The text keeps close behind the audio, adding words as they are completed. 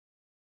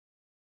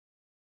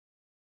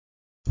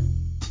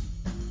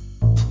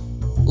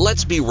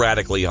Let's be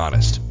radically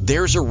honest.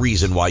 There's a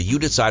reason why you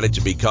decided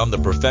to become the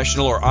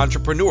professional or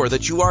entrepreneur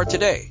that you are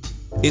today.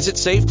 Is it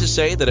safe to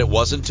say that it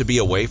wasn't to be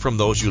away from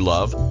those you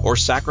love or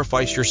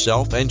sacrifice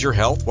yourself and your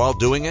health while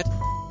doing it?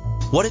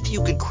 What if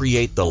you could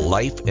create the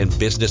life and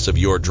business of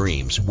your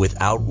dreams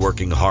without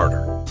working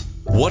harder?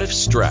 What if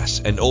stress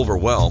and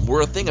overwhelm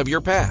were a thing of your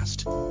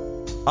past?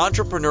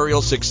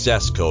 Entrepreneurial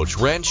success coach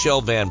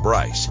Ranchelle Van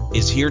Bryce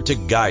is here to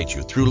guide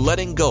you through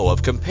letting go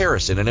of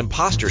comparison and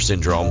imposter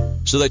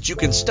syndrome so that you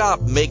can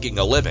stop making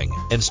a living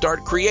and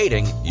start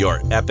creating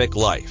your epic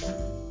life.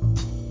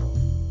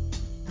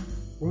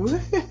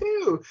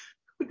 Woohoo!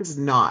 Who does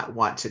not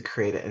want to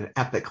create an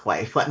epic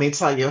life? Let me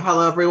tell you.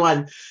 Hello,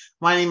 everyone.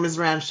 My name is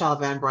Ranchelle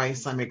Van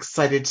Bryce. I'm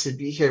excited to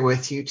be here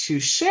with you to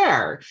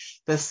share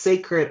the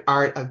sacred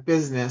art of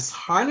business,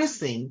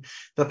 harnessing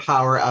the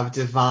power of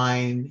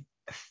divine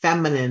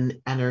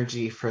feminine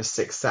energy for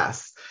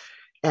success.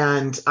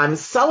 And I'm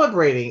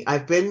celebrating.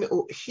 I've been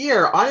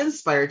here on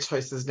Inspired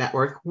Choices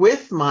Network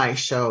with my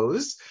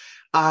shows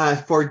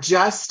for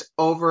just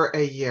over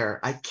a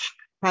year. I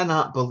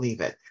cannot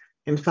believe it.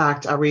 In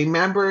fact, I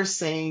remember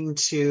saying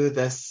to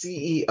the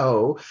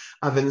CEO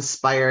of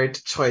Inspired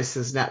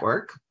Choices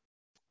Network,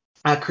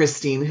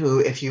 Christine, who,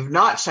 if you've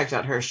not checked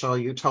out her show,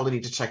 you totally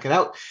need to check it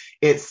out.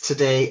 It's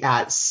today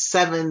at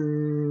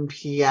 7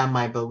 p.m.,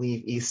 I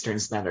believe, Eastern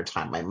Standard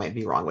Time. I might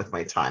be wrong with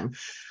my time.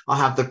 I'll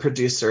have the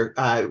producer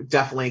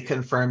definitely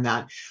confirm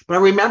that. But I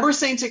remember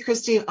saying to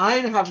Christine, I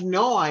have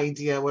no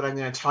idea what I'm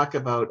going to talk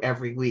about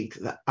every week.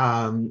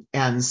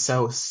 And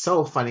so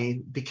funny,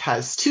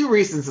 because two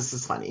reasons this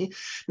is funny.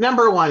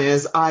 Number one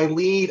is I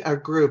lead a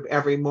group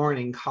every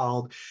morning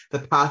called The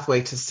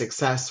Pathway to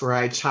Success, where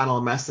I channel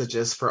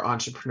messages for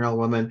entrepreneurial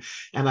women.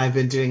 And I've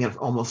been doing it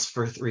almost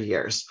for 3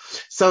 years.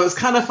 So it's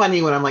kind of funny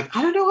when I'm like,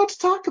 I don't know what to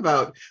talk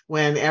about,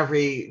 when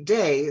every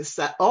day,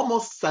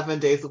 almost 7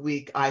 days a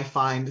week, I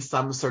find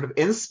some sort of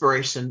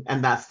inspiration.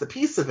 And that's the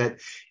piece of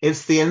it.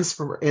 It's the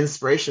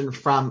inspiration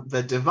from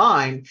the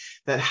divine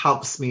that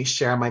helps me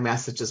share my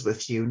messages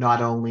with you,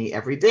 not only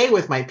every day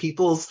with my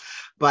peoples,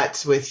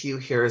 but with you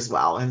here as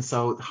well. And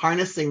so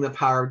harnessing the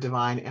power of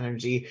divine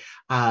energy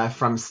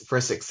for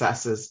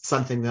success is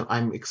something that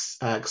I'm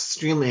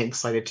extremely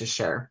excited to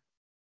share.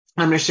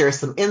 I'm going to share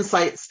some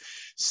insights,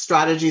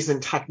 strategies,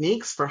 and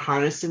techniques for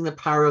harnessing the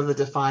power of the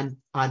divine,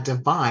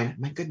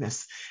 my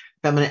goodness,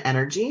 feminine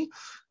energy.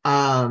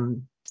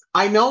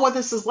 I know what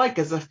this is like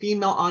as a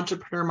female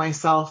entrepreneur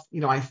myself.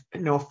 I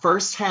know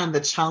firsthand the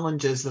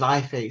challenges that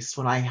I faced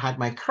when I had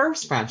my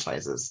Curves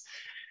franchises.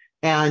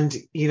 And,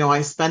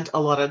 I spent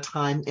a lot of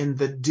time in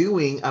the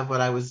doing of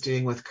what I was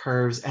doing with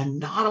Curves and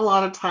not a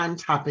lot of time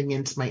tapping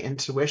into my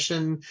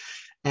intuition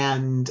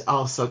and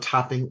also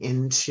tapping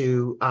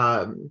into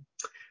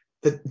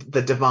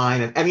the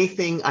divine. Of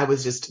anything, I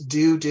was just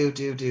do.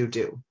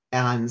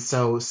 And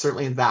so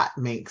certainly that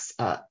makes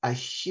a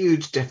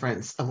huge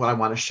difference of what I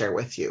want to share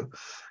with you.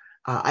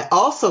 I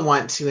also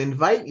want to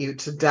invite you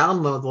to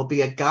download. There'll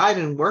be a guide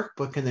and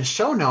workbook in the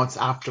show notes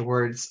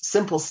afterwards,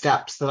 simple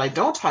steps that I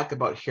don't talk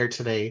about here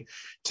today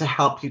to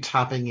help you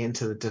tapping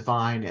into the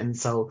divine. And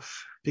so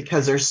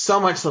because there's so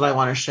much that I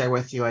want to share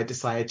with you, I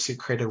decided to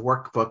create a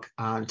workbook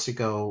to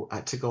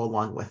go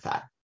along with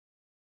that.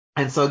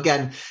 And so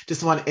again,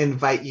 just want to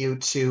invite you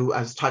to,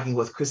 I was talking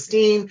with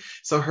Christine.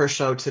 So her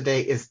show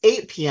today is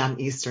 8 p.m.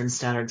 Eastern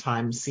Standard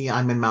Time. See,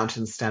 I'm in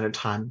Mountain Standard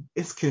Time.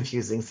 It's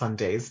confusing some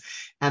days.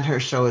 And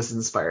her show is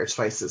Inspired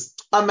Choices.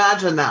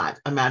 Imagine that.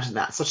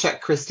 So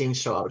check Christine's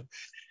show out.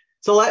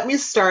 So let me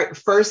start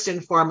first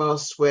and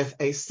foremost with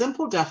a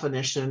simple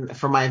definition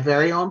from my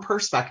very own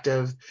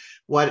perspective,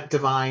 what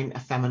divine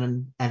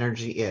feminine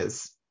energy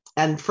is.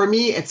 And for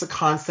me, it's a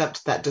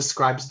concept that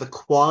describes the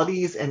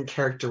qualities and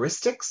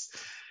characteristics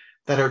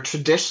that are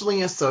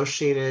traditionally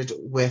associated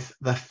with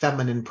the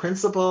feminine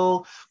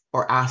principle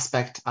or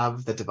aspect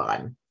of the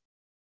divine.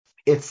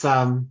 It's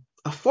a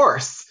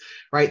force,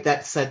 right?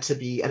 That's said to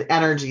be an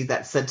energy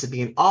that's said to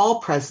be in all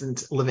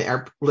present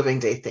living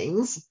day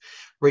things,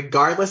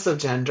 regardless of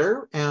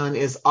gender, and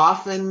is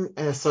often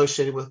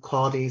associated with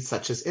qualities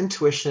such as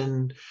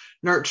intuition,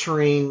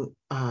 nurturing,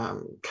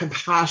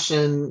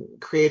 compassion,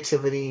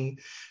 creativity,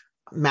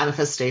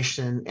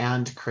 manifestation,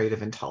 and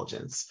creative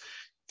intelligence.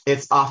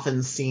 It's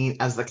often seen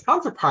as the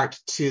counterpart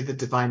to the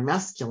divine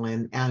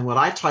masculine. And what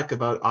I talk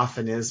about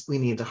often is we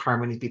need a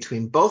harmony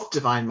between both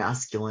divine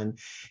masculine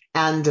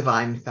and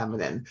divine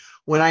feminine.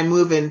 When I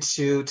move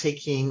into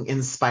taking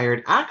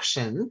inspired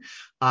action,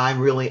 I'm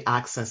really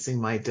accessing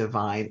my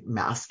divine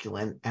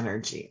masculine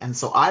energy. And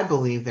so I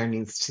believe there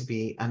needs to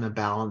be a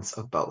balance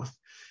of both.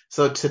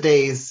 So in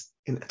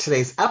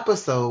today's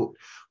episode,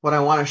 what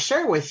I want to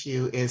share with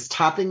you is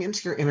tapping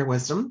into your inner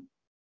wisdom,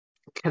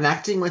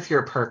 connecting with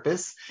your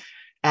purpose,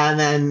 and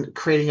then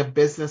creating a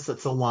business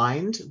that's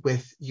aligned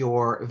with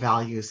your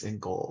values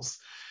and goals.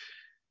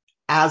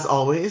 As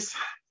always,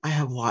 I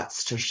have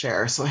lots to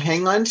share. So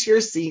hang on to your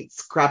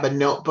seats, grab a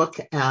notebook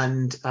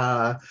and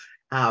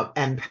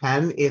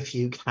pen if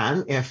you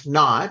can. If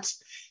not,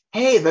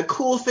 Hey, the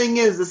cool thing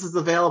is this is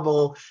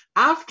available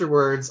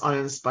afterwards on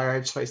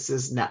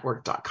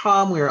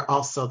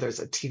inspiredchoicesnetwork.com. There's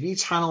a TV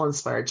channel,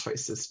 Inspired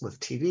Choices with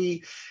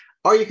TV,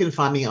 or you can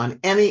find me on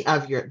any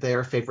of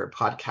their favorite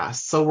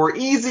podcasts. So we're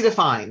easy to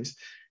find.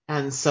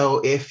 And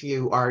so if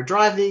you are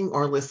driving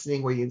or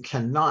listening where you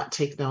cannot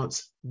take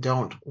notes,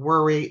 don't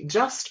worry,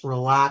 just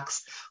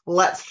relax.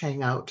 Let's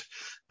hang out.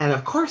 And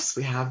of course,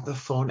 we have the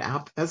phone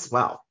app as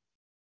well.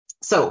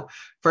 So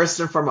first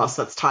and foremost,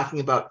 let's talking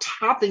about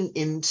tapping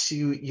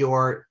into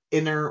your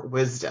inner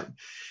wisdom.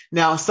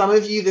 Now, some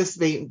of you, this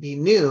may be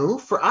new.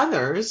 For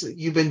others,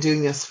 you've been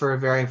doing this for a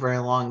very, very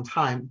long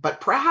time,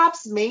 but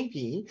perhaps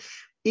maybe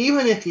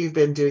even if you've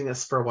been doing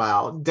this for a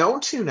while,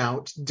 don't tune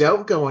out,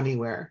 don't go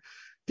anywhere,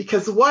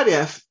 because what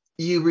if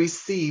you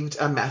received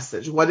a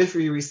message? What if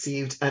you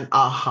received an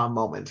aha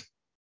moment?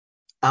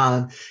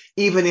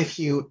 Even if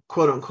you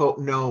quote unquote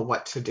know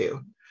what to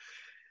do.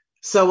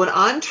 So when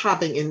I'm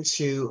tapping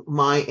into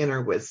my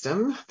inner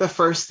wisdom, the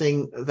first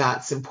thing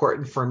that's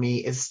important for me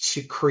is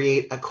to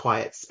create a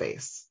quiet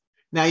space.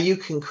 Now you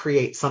can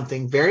create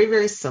something very,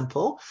 very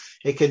simple.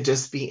 It could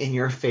just be in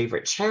your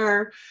favorite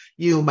chair.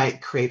 You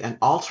might create an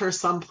altar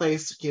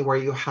someplace where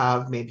you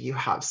have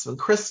some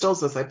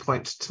crystals, as I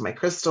point to my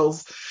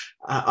crystals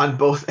on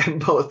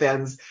both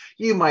ends.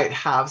 You might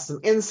have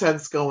some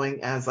incense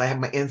going, as I have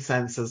my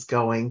incenses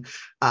going,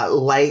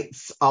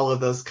 lights, all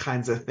of those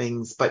kinds of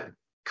things. But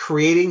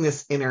creating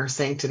this inner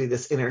sanctity,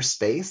 this inner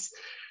space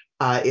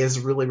is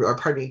really, or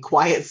pardon me,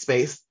 quiet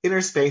space, inner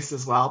space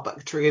as well,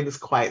 but creating this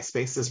quiet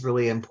space is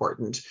really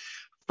important.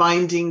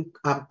 Finding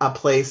a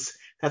place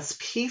that's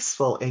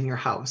peaceful in your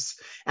house.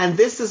 And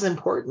this is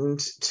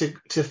important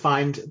to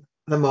find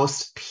the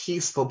most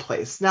peaceful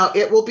place. Now,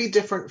 it will be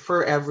different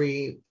for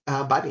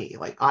everybody.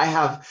 Like I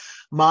have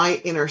my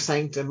inner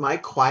sanctum, my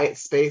quiet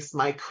space,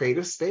 my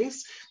creative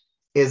space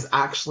is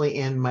actually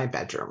in my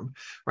bedroom,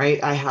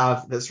 right? I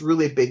have this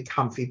really big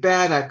comfy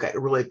bed. I've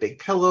got really big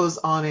pillows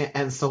on it.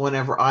 And so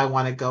whenever I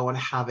want to go and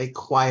have a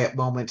quiet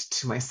moment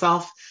to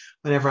myself,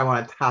 whenever I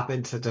want to tap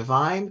into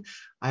divine,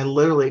 I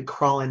literally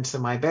crawl into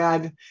my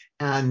bed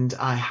and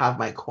I have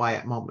my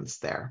quiet moments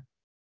there.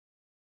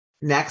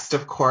 Next,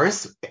 of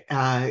course,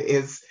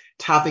 is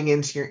tapping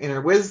into your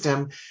inner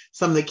wisdom.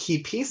 Some of the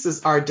key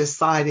pieces are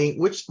deciding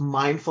which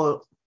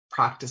mindful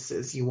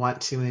practices you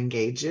want to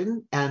engage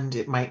in, and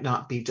it might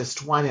not be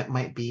just one, it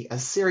might be a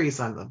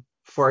series of them.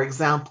 For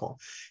example,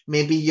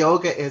 maybe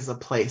yoga is a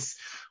place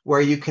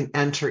where you can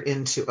enter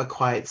into a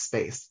quiet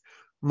space.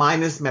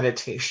 Mine is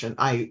meditation.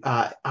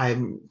 I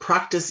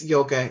practice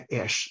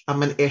yoga-ish.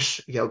 I'm an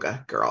ish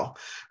yoga girl,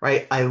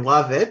 right? I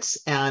love it,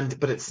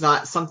 but it's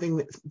not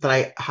something that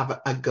I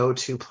have a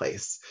go-to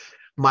place.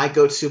 My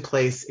go-to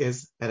place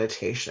is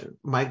meditation.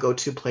 My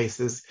go-to place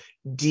is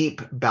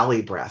deep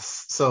belly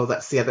breaths. So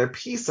that's the other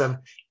piece of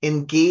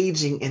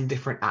engaging in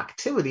different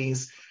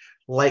activities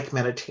like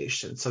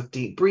meditation. So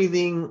deep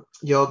breathing,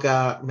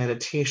 yoga,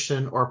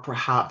 meditation, or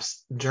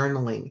perhaps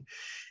journaling.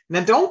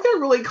 Now, don't get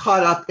really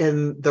caught up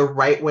in the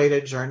right way to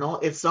journal.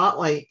 It's not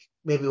like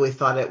maybe we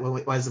thought it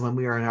was when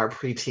we were in our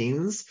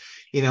preteens.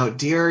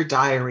 Dear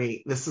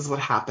diary, this is what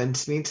happened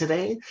to me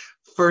today.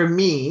 For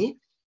me,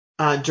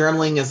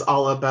 journaling is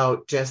all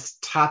about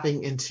just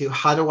tapping into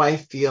how do I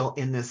feel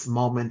in this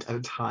moment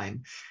of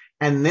time.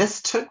 And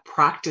this took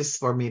practice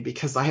for me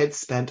because I had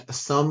spent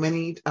so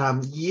many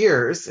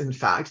years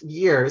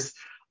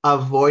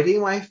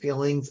avoiding my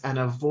feelings and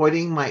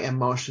avoiding my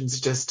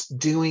emotions, just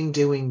doing,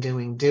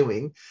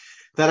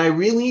 that I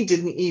really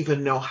didn't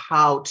even know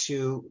how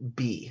to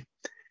be.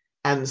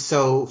 And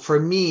so for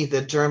me,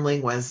 the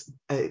journaling was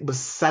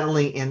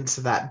settling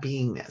into that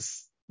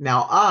beingness.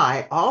 Now,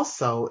 I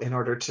also, in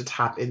order to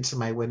tap into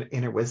my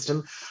inner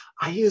wisdom,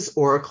 I use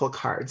oracle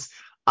cards.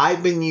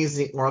 I've been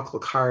using oracle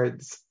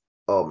cards,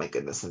 oh my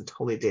goodness, I'm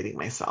totally dating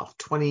myself,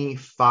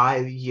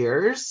 25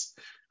 years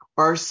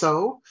or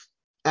so.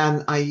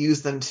 And I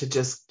use them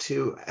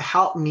to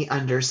help me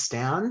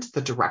understand the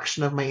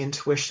direction of my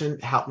intuition,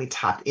 help me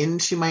tap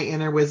into my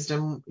inner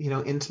wisdom,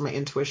 into my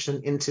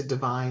intuition, into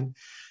divine,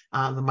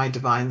 my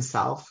divine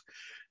self.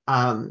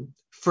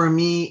 For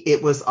me,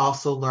 it was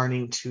also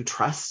learning to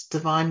trust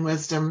divine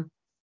wisdom.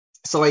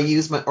 So I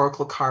use my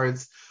oracle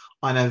cards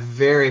on a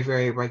very,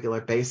 very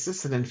regular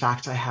basis. And in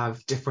fact, I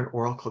have different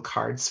oracle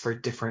cards for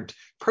different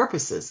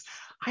purposes.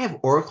 I have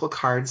oracle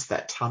cards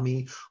that tell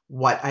me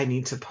what I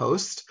need to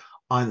post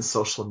on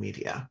social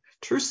media.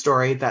 True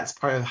story. That's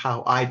part of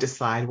how I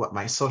decide what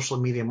my social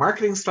media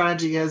marketing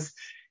strategy is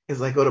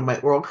I go to my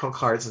oracle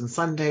cards on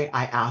Sunday,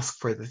 I ask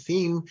for the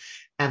theme,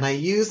 and I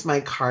use my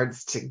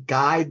cards to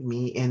guide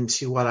me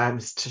into what I'm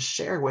to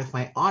share with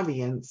my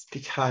audience,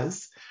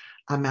 because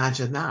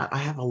imagine that, I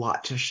have a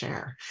lot to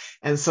share.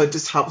 And so it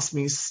just helps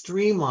me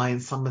streamline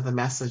some of the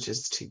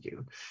messages to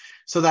you.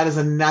 So that is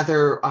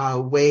another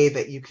way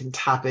that you can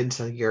tap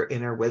into your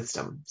inner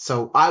wisdom.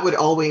 So I would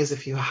always,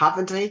 if you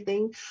haven't done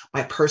anything,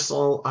 my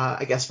personal,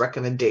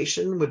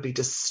 recommendation would be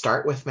to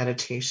start with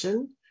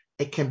meditation.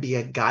 It can be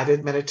a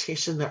guided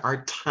meditation. There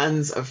are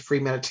tons of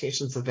free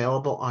meditations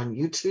available on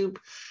YouTube.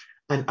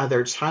 and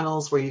other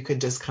channels where you can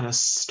just kind of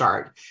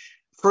start.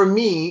 For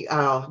me,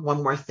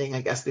 one more thing,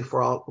 I guess,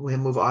 before we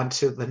move on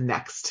to the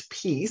next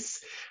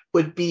piece,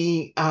 would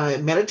be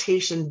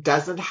meditation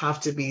doesn't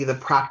have to be the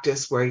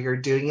practice where you're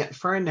doing it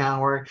for an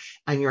hour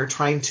and you're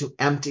trying to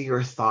empty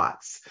your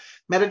thoughts.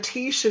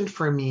 Meditation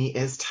for me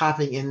is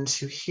tapping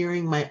into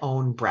hearing my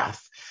own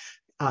breath,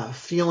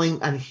 feeling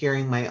and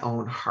hearing my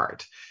own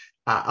heart.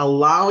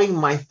 Allowing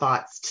my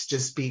thoughts to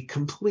just be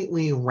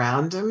completely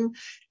random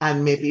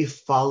and maybe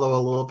follow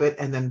a little bit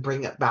and then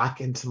bring it back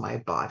into my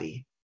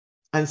body.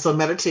 And so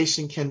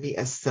meditation can be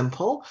as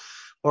simple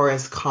or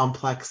as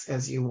complex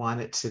as you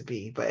want it to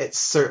be, but it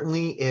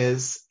certainly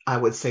is, I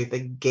would say, the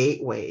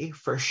gateway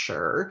for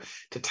sure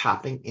to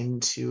tapping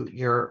into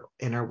your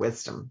inner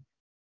wisdom.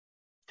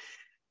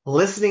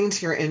 Listening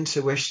to your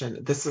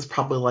intuition, this is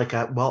probably like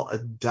a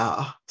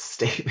duh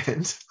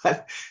statement,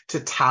 but to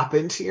tap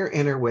into your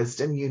inner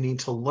wisdom, you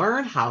need to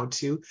learn how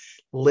to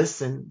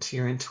listen to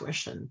your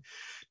intuition.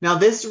 Now,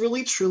 this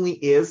really truly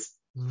is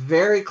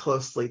very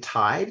closely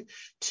tied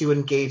to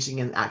engaging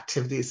in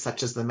activities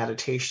such as the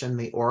meditation,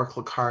 the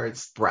oracle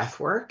cards, breath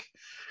work.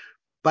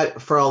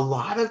 But for a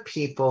lot of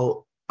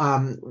people,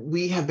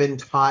 we have been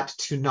taught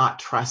to not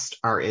trust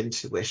our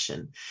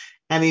intuition.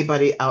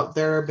 Anybody out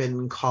there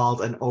been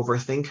called an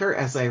overthinker?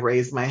 As I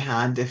raise my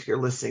hand, if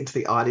you're listening to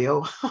the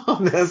audio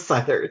on this,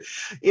 either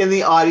in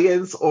the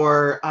audience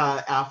or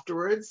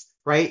afterwards,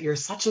 right? You're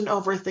such an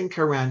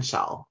overthinker,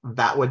 Ranchelle.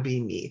 That would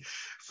be me.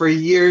 For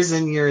years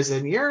and years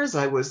and years,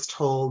 I was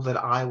told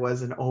that I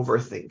was an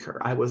overthinker.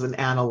 I was an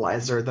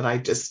analyzer, that I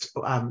just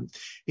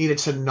needed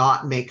to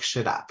not make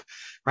shit up,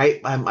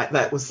 right?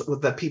 That was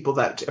the people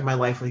that in my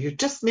life were, you're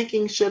just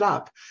making shit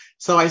up.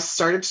 So I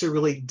started to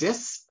really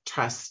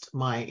distrust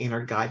my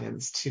inner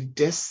guidance, to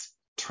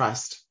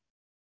distrust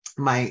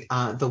my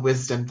the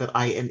wisdom that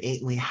I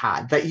innately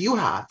had, that you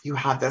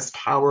have this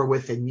power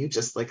within you,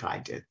 just like I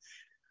did.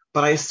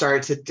 But I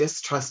started to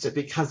distrust it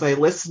because I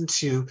listened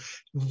to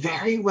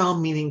very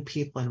well-meaning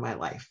people in my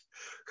life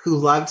who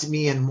loved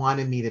me and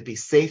wanted me to be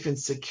safe and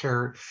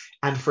secure.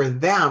 And for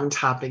them,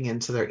 tapping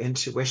into their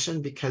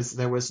intuition, because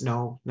there was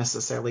no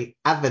necessarily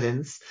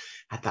evidence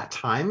at that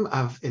time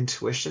of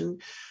intuition,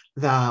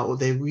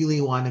 they really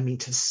wanted me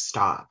to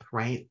stop,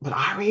 right? But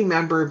I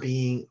remember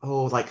being,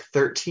 like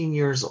 13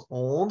 years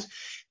old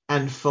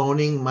and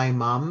phoning my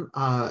mom,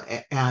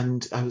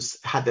 and I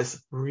had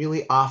this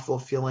really awful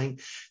feeling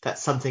that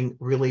something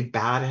really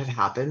bad had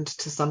happened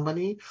to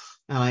somebody.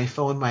 And I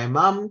phoned my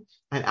mom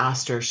and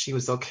asked her if she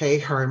was okay.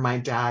 Her and my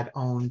dad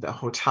owned a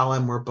hotel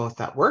and were both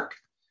at work.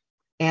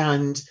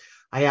 And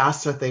I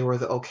asked if they were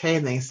okay,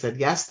 and they said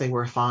yes, they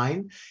were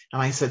fine.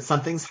 And I said,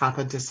 something's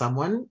happened to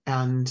someone.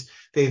 And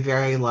they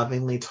very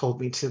lovingly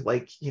told me to,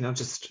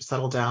 just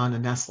settle down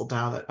and nestle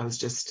down,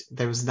 that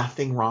there was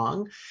nothing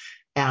wrong.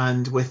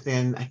 And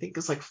within, I think it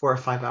was like 4 or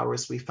 5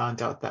 hours, we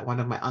found out that one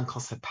of my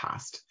uncles had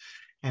passed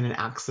in an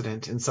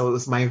accident. And so it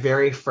was my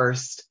very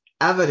first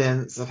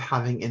evidence of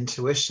having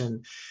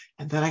intuition.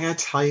 And then I got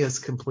to tell you, I was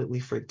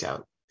completely freaked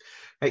out,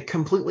 right?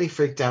 Completely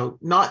freaked out.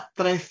 Not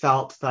that I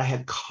felt that I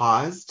had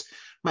caused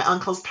my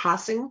uncle's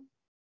passing,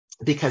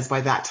 because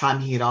by that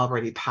time he had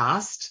already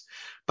passed,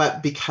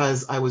 but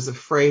because I was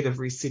afraid of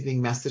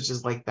receiving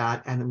messages like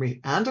that,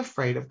 and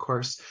afraid, of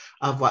course,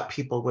 of what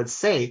people would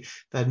say,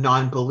 the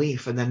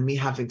non-belief, and then me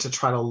having to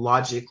try to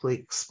logically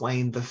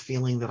explain the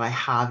feeling that I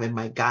have in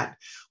my gut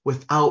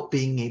without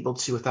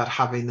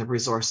having the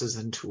resources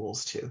and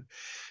tools to.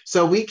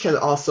 So we can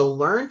also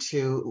learn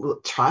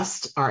to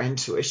trust our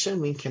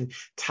intuition. We can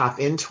tap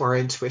into our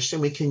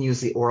intuition. We can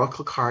use the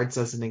oracle cards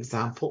as an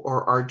example,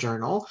 or our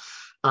journal,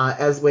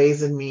 as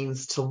ways and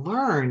means to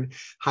learn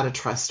how to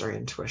trust our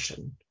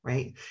intuition,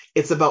 right?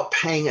 It's about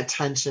paying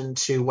attention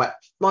to what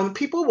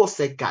people will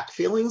say gut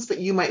feelings, but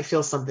you might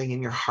feel something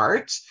in your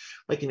heart,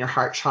 like in your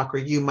heart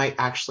chakra. You might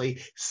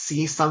actually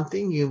see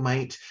something. You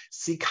might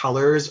see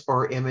colors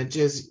or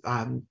images.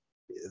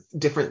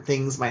 Different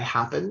things might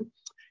happen.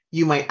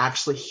 You might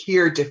actually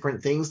hear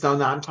different things. Though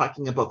now I'm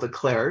talking about the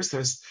clairs.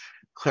 There's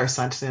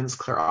clairsentience,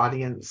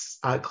 clairaudience,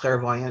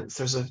 clairvoyance.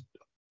 There's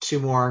two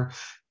more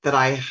that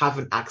I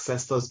haven't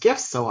accessed those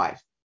gifts, so I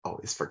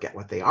always forget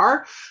what they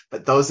are.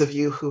 But those of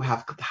you who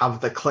have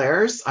the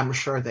clairs, I'm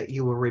sure that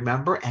you will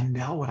remember and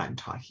know what I'm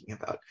talking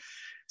about.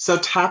 So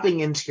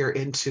tapping into your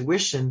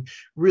intuition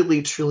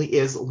really truly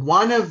is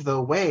one of the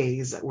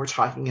ways that we're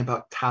talking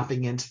about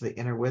tapping into the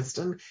inner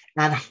wisdom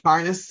and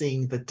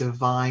harnessing the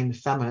divine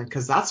feminine,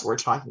 because that's what we're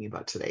talking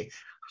about today.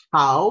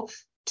 How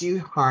do you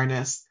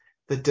harness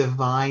the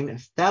divine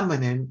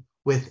feminine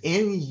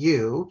within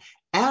you?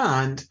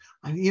 And,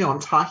 I'm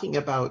talking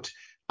about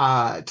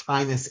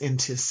tying this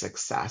into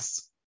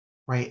success,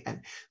 right?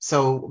 And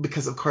so,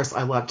 because of course,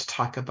 I love to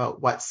talk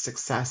about what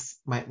success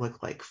might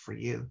look like for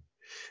you.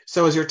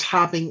 So as you're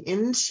tapping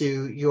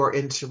into your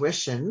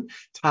intuition,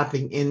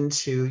 tapping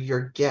into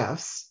your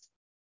gifts,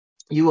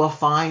 you will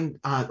find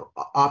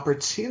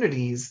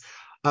opportunities,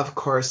 of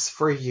course,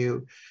 for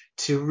you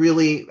to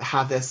really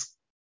have this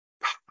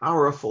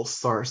powerful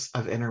source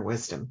of inner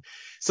wisdom.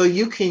 So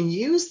you can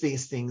use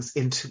these things,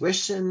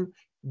 intuition,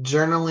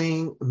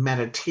 journaling,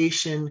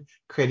 meditation,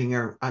 creating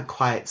a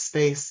quiet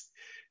space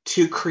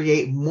to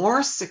create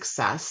more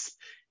success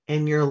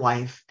in your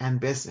life and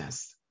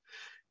business.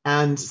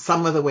 And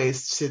some of the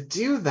ways to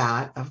do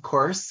that, of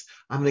course,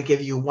 I'm going to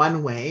give you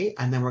one way,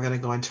 and then we're going to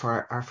go into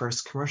our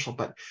first commercial.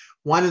 But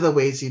one of the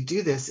ways you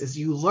do this is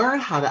you learn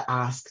how to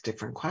ask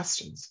different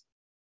questions.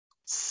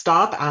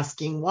 Stop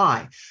asking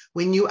why.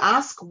 When you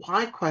ask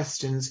why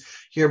questions,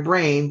 your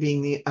brain,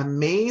 being the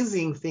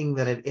amazing thing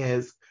that it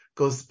is,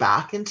 goes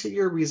back into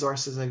your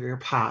resources of your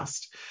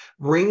past,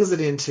 brings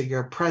it into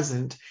your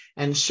present,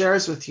 and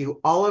shares with you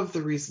all of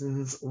the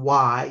reasons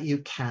why you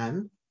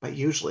can, but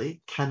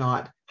usually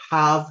cannot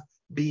have,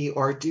 be,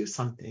 or do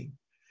something.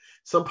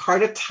 So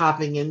part of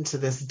tapping into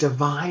this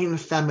divine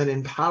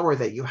feminine power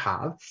that you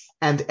have,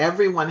 and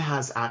everyone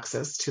has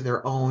access to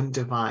their own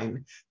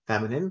divine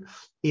feminine,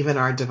 even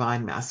our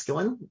divine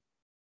masculine,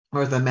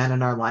 or the men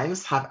in our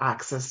lives have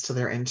access to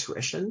their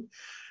intuition.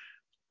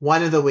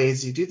 One of the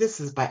ways you do this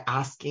is by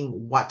asking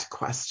what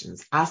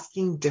questions,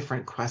 asking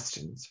different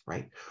questions,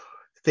 right?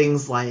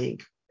 Things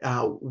like,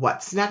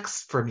 what's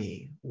next for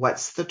me?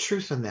 What's the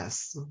truth in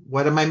this?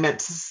 What am I meant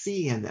to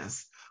see in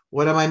this?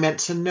 What am I meant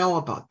to know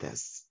about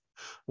this?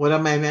 What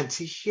am I meant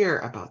to hear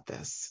about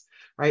this,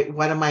 right?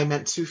 What am I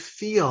meant to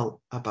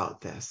feel about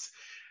this?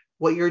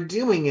 What you're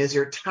doing is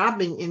you're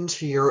tapping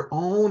into your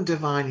own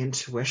divine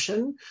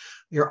intuition.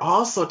 You're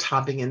also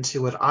tapping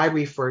into what I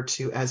refer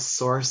to as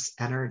source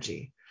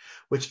energy,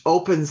 which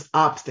opens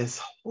up this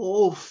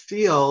whole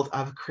field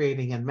of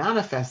creating and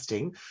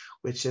manifesting,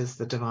 which is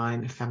the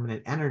divine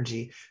feminine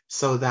energy,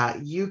 so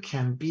that you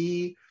can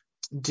be,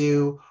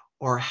 do,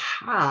 or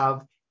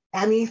have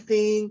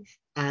anything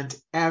and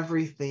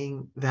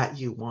everything that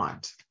you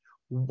want.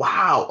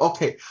 Wow.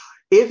 Okay.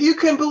 If you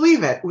can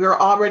believe it, we're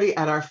already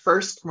at our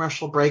first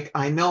commercial break.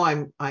 I know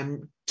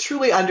I'm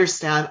truly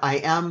understand. I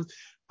am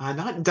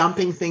not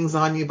dumping things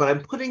on you, but I'm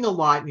putting a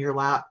lot in your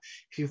lap.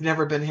 If you've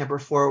never been here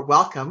before,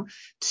 welcome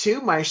to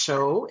my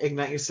show,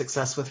 Ignite Your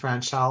Success with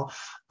Ranchelle.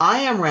 I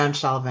am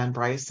Ranchelle Van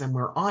Bryce, and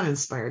we're on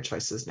Inspired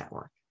Choices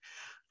Network.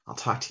 I'll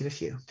talk to you in a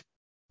few.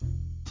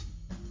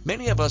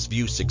 Many of us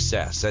view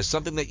success as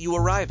something that you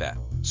arrive at,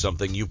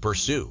 something you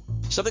pursue,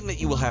 something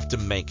that you will have to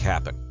make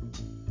happen.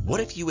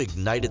 What if you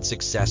ignited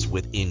success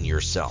within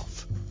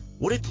yourself?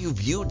 What if you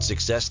viewed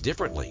success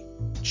differently,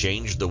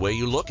 changed the way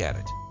you look at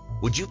it?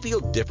 Would you feel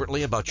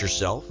differently about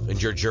yourself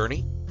and your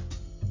journey?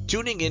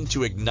 Tuning in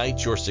to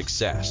Ignite Your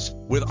Success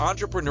with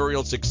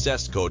entrepreneurial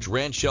success coach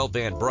Ranchelle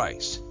Van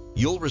Bryce,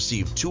 you'll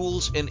receive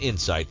tools and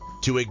insight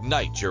to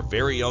ignite your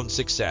very own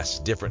success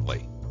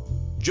differently.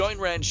 Join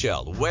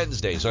Ranchelle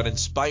Wednesdays on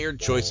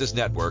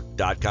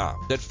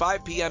InspiredChoicesNetwork.com at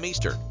 5 p.m.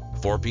 Eastern,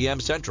 4 p.m.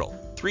 Central,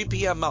 3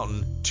 p.m.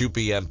 Mountain, 2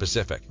 p.m.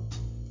 Pacific.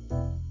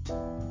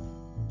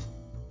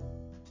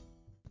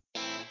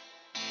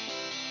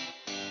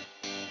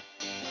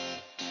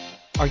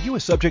 Are you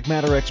a subject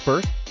matter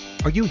expert?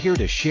 Are you here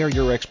to share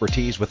your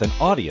expertise with an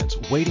audience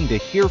waiting to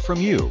hear from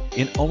you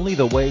in only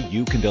the way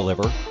you can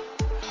deliver?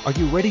 Are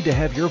you ready to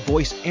have your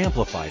voice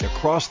amplified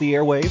across the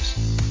airwaves?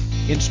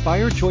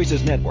 Inspired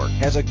Choices Network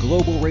has a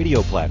global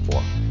radio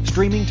platform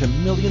streaming to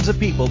millions of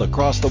people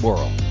across the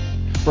world.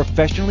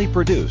 Professionally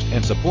produced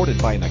and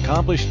supported by an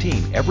accomplished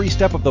team every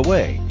step of the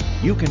way,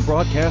 you can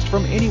broadcast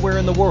from anywhere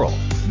in the world,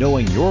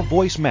 knowing your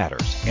voice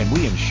matters, and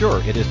we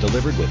ensure it is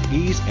delivered with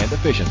ease and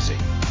efficiency.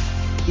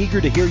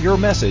 Eager to hear your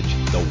message,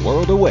 the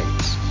world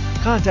awaits.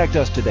 Contact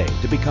us today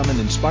to become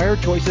an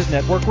Inspired Choices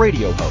Network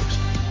radio host.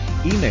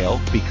 Email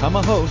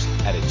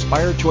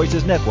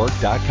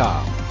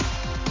becomeahost@inspiredchoicesnetwork.com.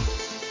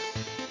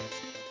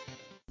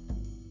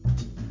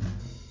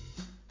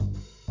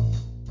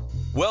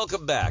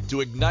 Welcome back to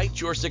Ignite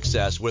Your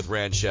Success with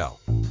Ranchelle.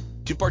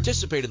 To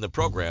participate in the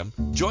program,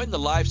 join the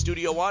live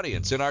studio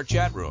audience in our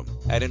chat room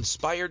at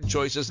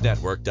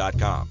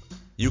InspiredChoicesNetwork.com.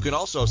 You can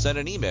also send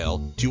an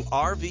email to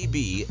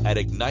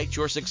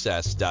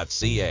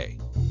rvb@igniteyoursuccess.ca.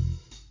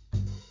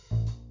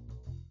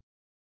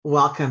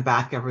 Welcome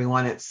back,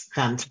 everyone. It's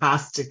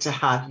fantastic to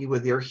have you,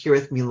 whether you're here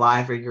with me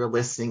live or you're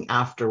listening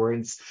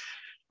afterwards.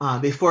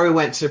 Before we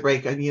went to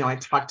break, I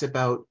talked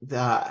about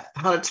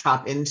how to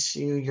tap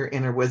into your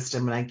inner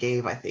wisdom, and I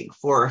gave, I think,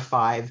 4 or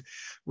 5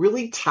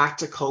 really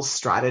tactical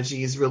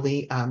strategies,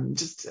 really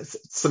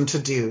just some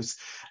to-dos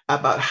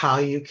about how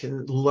you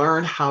can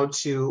learn how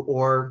to,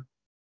 or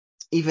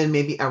even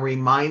maybe a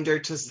reminder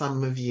to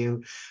some of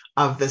you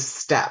of the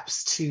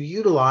steps to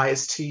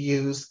utilize, to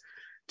use,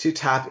 to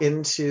tap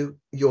into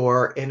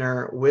your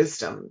inner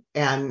wisdom.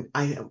 And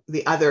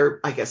the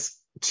other, I guess,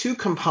 2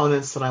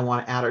 components that I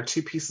want to add, or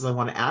 2 pieces I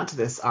want to add to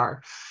this,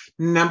 are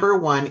number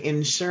 1,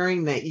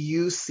 ensuring that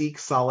you seek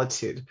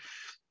solitude.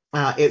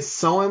 It's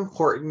so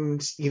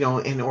important,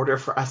 in order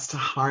for us to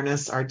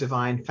harness our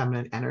divine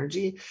feminine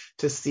energy,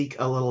 to seek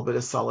a little bit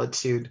of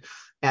solitude.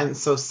 And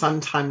so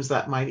sometimes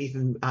that might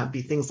even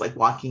be things like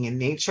walking in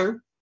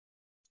nature.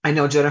 I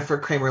know Jennifer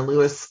Kramer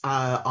Lewis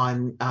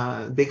on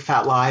Big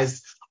Fat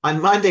Lies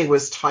on Monday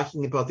was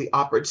talking about the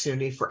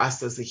opportunity for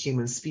us as a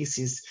human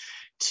species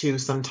to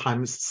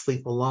sometimes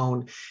sleep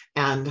alone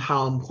and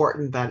how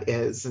important that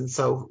is. And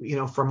so,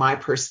 from my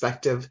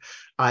perspective,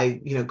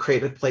 I,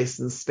 create a place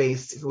and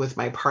space with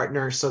my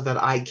partner so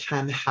that I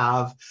can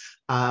have,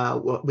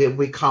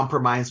 we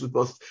compromise. We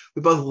both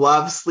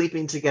love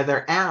sleeping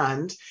together,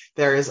 and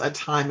there is a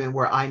time in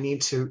where I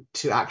need to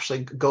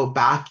actually go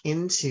back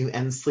into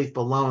and sleep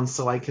alone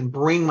so I can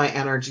bring my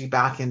energy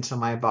back into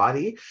my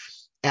body.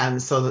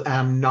 And so that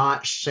I'm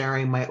not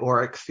sharing my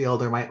auric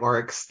field or my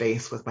auric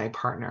space with my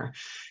partner.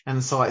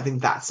 And so I think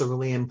that's a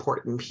really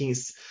important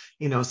piece.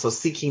 So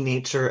seeking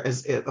nature,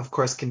 it of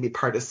course can be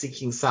part of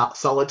seeking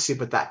solitude,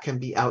 but that can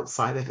be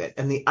outside of it.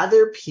 And the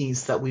other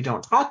piece that we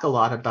don't talk a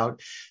lot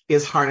about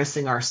is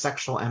harnessing our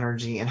sexual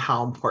energy and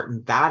how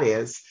important that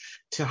is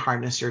to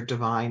harness your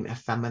divine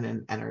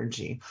feminine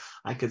energy.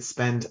 I could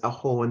spend a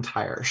whole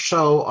entire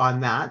show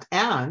on that.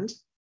 And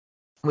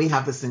we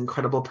have this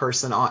incredible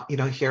person on,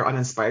 here on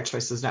Inspired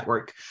Choices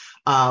Network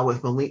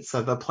with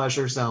Melitza, the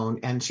Pleasure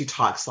Zone, and she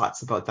talks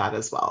lots about that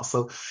as well.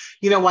 So,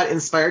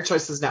 Inspired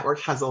Choices Network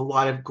has a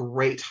lot of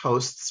great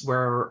hosts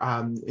where,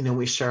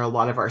 we share a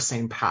lot of our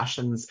same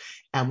passions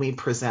and we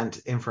present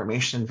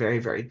information very,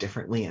 very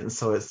differently. And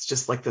so it's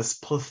just like this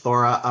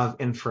plethora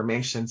of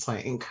information. So I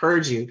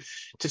encourage you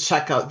to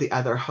check out the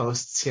other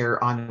hosts here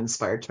on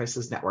Inspired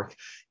Choices Network.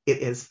 It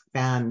is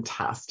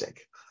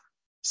fantastic.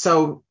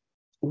 So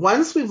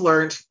once we've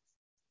learned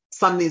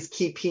some of these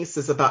key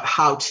pieces about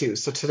how to,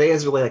 so today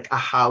is really like a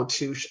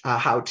how-to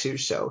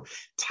show,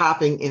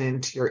 tapping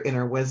into your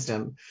inner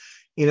wisdom.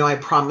 I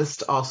promised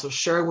to also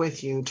share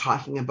with you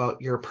talking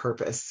about your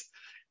purpose.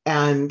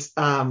 And,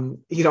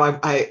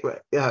 I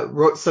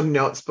wrote some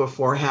notes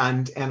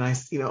beforehand, and I,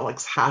 like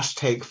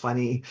hashtag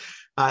funny,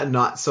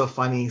 not so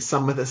funny.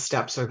 Some of the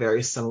steps are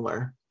very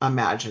similar.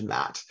 Imagine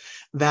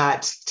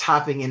that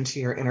tapping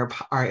into your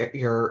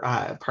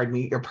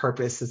your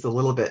purpose is a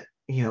little bit,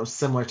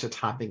 similar to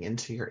tapping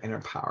into your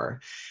inner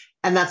power.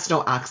 And that's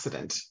no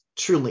accident.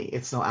 Truly,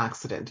 it's no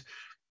accident.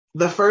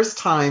 The first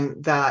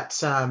time that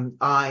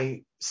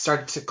I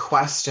started to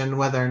question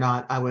whether or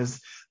not I was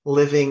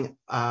living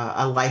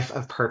a life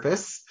of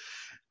purpose,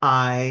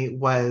 I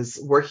was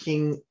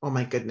working, oh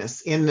my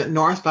goodness, in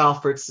North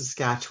Battleford,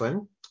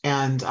 Saskatchewan,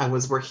 and I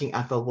was working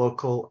at the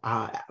local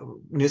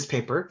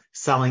newspaper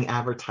selling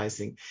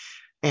advertising,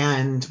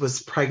 and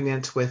was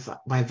pregnant with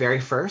my very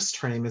first.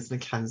 Her name is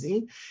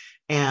Mackenzie.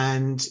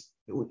 And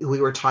we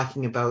were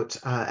talking about,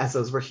 as I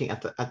was working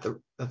at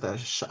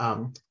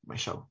my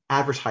show,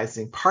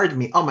 advertising, pardon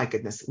me, oh my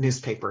goodness,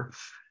 newspaper.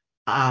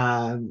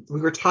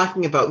 We were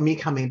talking about me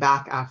coming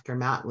back after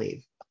mat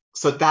leave.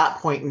 So at that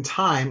point in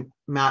time,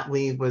 mat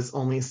leave was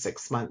only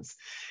 6 months.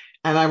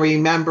 And I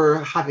remember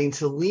having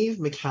to leave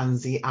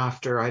Mackenzie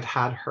after I'd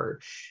had her.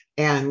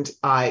 And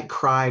I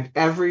cried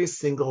every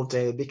single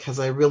day because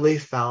I really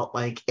felt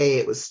like, A,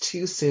 it was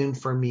too soon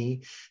for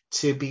me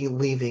to be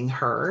leaving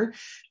her,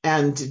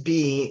 and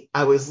B,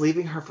 I was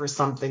leaving her for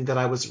something that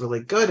I was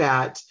really good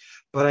at,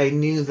 but I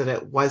knew that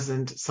it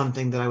wasn't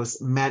something that I was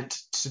meant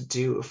to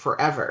do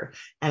forever.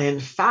 And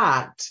in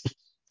fact,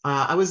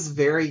 I was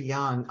very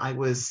young. I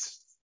was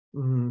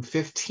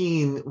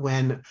 15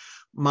 when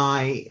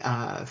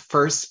my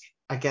first,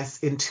 I guess,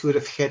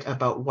 intuitive hit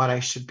about what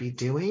I should be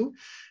doing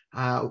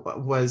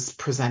was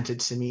presented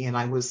to me. And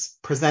I was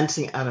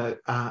presenting at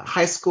a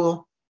high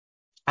school.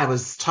 I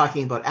was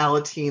talking about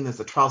Alateen. There's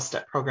a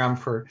 12-step program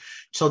for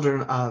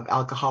children of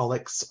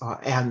alcoholics,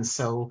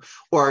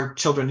 or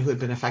children who had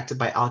been affected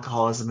by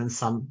alcoholism in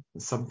some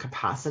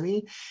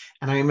capacity.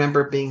 And I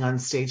remember being on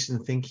stage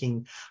and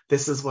thinking,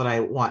 this is what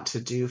I want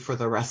to do for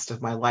the rest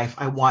of my life.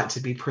 I want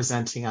to be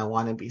presenting. I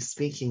want to be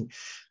speaking.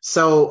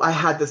 So I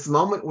had this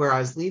moment where I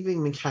was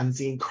leaving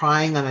Mackenzie,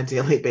 crying on a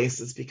daily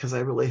basis because I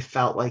really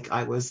felt like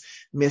I was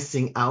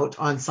missing out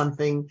on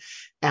something.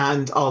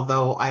 And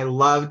although I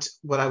loved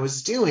what I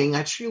was doing,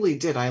 I truly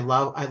did. I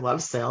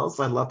love sales.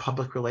 I love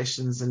public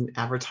relations and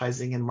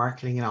advertising and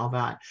marketing and all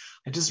that.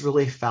 I just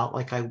really felt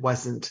like I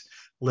wasn't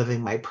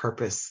living my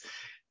purpose.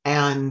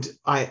 And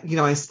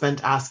I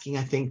spent asking,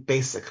 I think,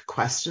 basic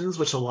questions,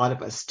 which a lot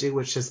of us do,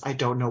 which is, I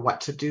don't know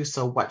what to do.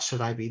 So what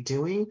should I be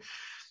doing?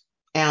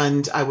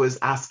 And I was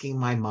asking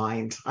my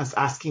mind, I was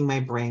asking my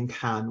brain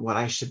pan what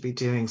I should be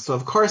doing. So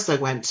of course I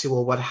went to,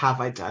 well, what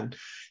have I done?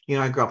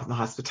 I grew up in the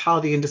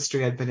hospitality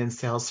industry. I'd been in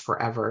sales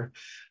forever,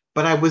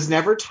 but I was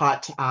never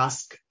taught to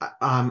ask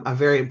a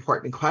very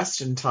important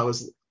question until I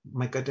was,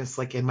 my goodness,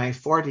 like in my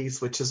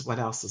 40s, which is, what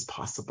else is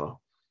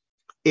possible?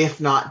 If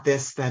not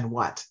this, then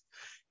what?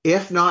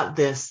 If not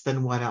this,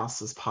 then what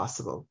else is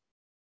possible?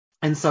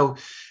 And so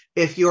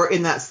if you're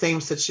in that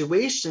same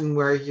situation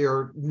where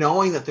you're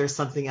knowing that there's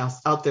something else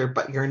out there,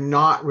 but you're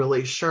not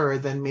really sure,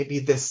 then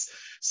maybe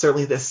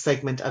certainly this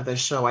segment of the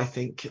show, I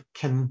think,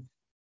 can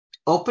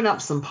open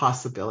up some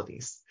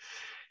possibilities.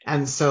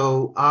 And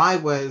so I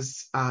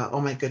was, oh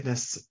my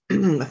goodness,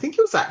 I think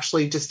it was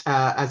actually just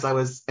as I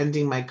was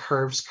ending my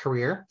Curves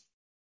career.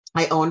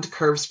 I owned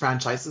Curves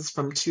franchises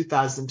from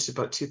 2000 to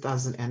about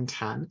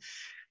 2010.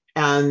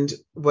 and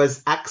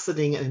was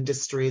exiting an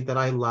industry that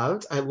I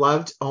loved. I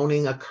loved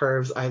owning a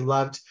Curves. I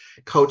loved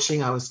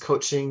coaching. I was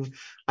coaching.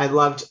 I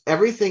loved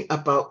everything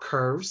about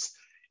Curves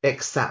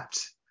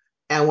except.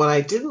 And what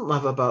I didn't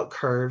love about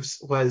Curves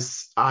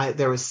was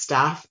there was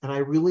staff, and I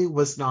really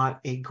was not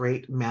a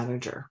great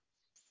manager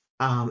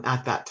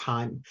at that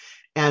time.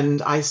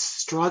 And I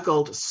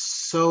struggled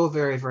so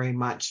very, very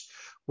much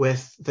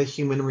with the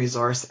human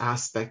resource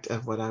aspect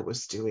of what I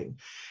was doing.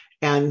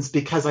 And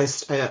because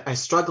I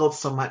struggled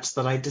so much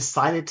that I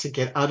decided to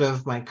get out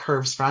of my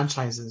Curves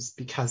franchises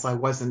because I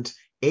wasn't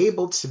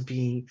able to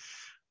be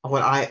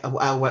what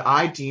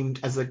I deemed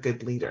as a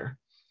good leader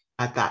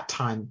at that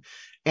time.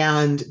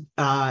 And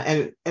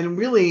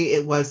really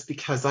it was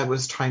because I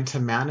was trying to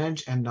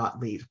manage and not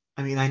lead.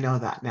 I mean, I know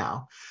that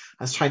now.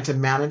 I was trying to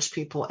manage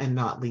people and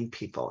not lead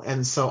people.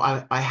 And so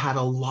I had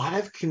a lot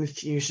of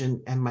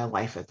confusion in my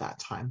life at that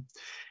time.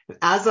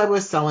 As I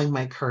was selling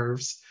my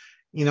Curves,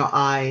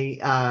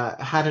 I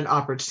had an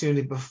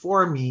opportunity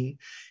before me,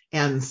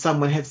 and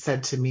someone had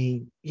said to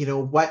me,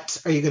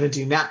 what are you going to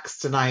do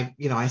next? And I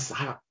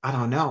said, I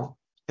don't know.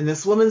 And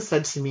this woman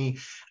said to me,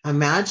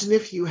 imagine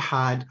if you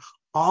had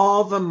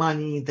all the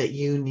money that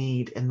you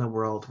need in the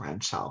world,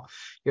 Ranchelle.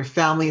 Your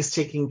family is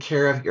taken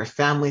care of. Your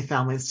family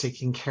is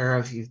taken care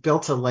of. You've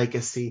built a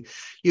legacy.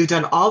 You've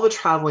done all the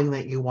traveling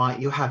that you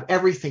want. You have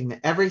everything,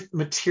 every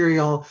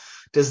material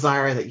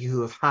desire that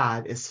you have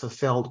had is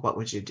fulfilled. What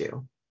would you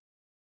do?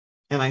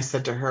 And I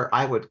said to her,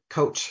 I would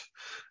coach.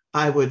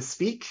 I would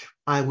speak.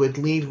 I would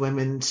lead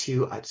women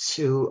to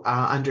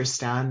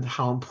understand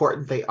how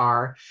important they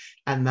are,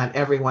 and that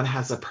everyone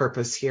has a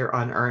purpose here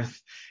on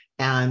earth,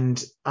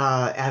 and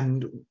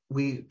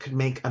we could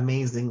make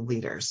amazing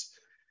leaders.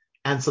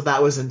 And so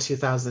that was in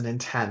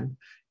 2010.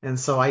 And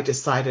so I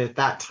decided at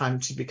that time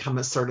to become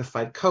a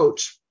certified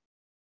coach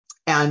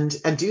and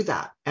do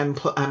that and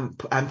put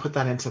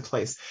that into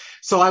place.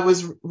 So I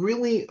was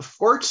really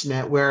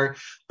fortunate where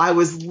I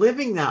was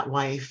living that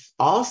life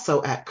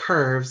also at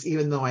Curves,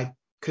 even though I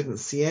couldn't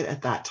see it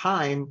at that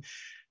time.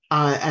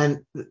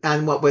 And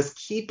what was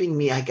keeping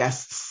me, I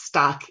guess,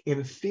 stuck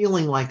in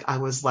feeling like I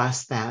was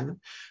less than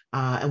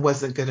and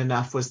wasn't good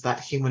enough was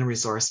that human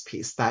resource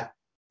piece, that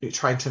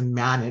trying to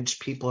manage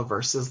people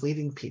versus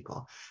leading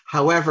people.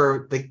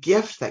 However, the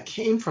gift that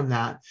came from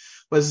that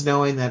was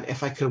knowing that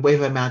if I could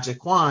wave a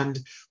magic wand,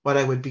 what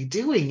I would be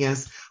doing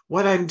is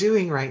what I'm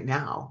doing right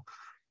now.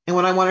 And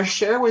what I want to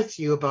share with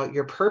you about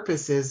your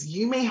purpose is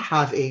you may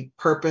have a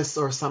purpose,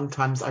 or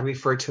sometimes I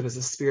refer to it as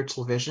a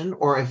spiritual vision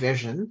or a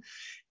vision,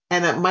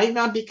 and it might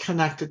not be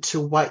connected to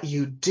what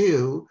you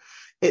do.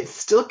 It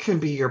still can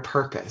be your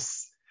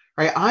purpose,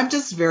 right? I'm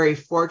just very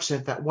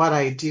fortunate that what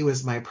I do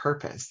is my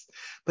purpose.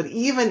 But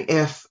even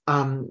if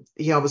I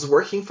was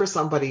working for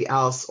somebody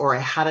else, or I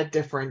had a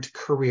different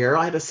career,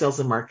 I had a sales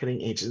and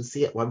marketing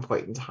agency at one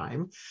point in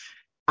time,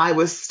 I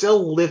was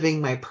still living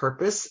my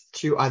purpose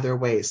through other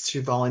ways,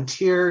 through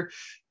volunteer,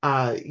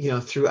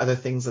 through other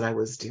things that I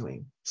was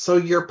doing. So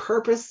your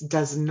purpose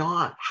does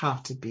not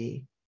have to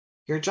be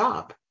your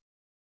job.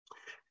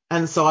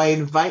 And so I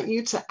invite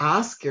you to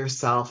ask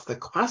yourself the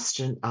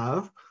question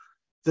of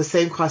the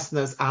same question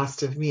that was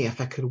asked of me. If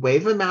I could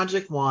wave a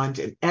magic wand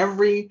and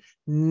every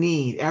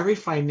need, every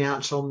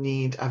financial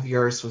need of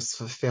yours was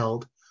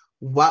fulfilled,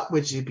 what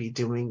would you be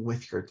doing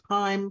with your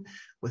time,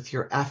 with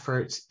your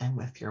effort, and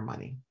with your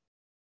money?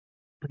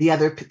 The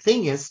other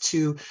thing is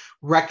to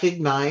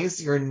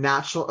recognize your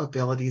natural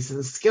abilities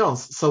and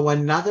skills. So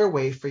another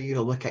way for you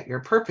to look at your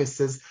purpose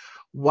is,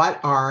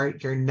 what are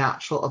your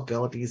natural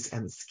abilities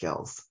and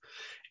skills?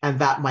 And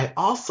that might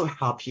also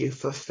help you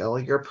fulfill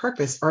your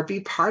purpose or be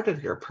part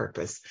of your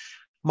purpose.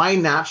 My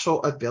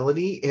natural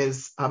ability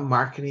is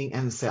marketing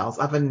and sales.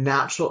 I have a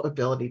natural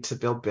ability to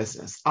build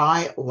business.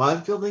 I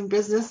love building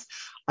business.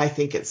 I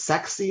think it's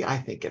sexy. I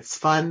think it's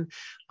fun.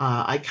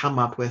 I come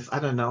up with,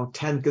 10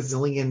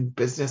 gazillion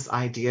business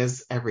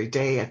ideas every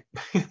day.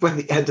 By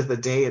the end of the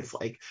day, it's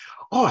like,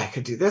 oh, I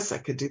could do this. I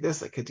could do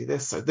this. I could do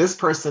this. Or this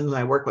person that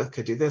I work with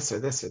could do this or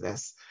this or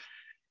this.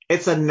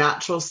 It's a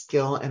natural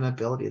skill and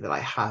ability that I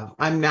have.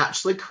 I'm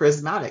naturally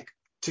charismatic. It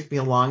took me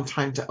a long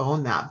time to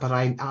own that, but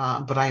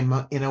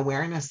I'm in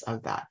awareness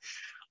of that.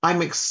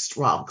 I'm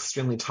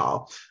extremely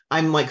tall.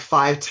 I'm like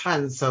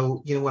 5'10".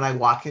 So, when I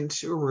walk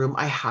into a room,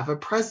 I have a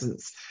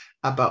presence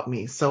about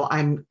me. So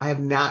I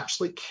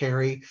naturally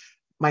carry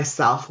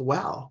myself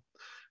well,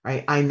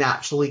 right? I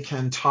naturally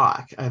can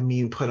talk. I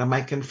mean, put a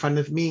mic in front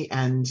of me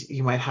and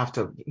you might have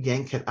to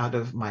yank it out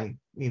of my,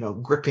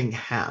 gripping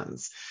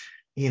hands.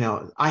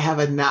 I have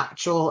a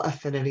natural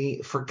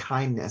affinity for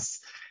kindness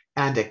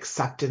and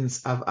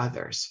acceptance of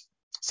others.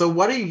 So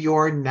what are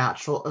your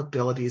natural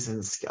abilities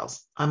and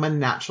skills? I'm a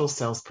natural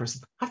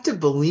salesperson. I have to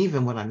believe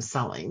in what I'm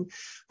selling,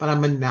 but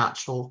I'm a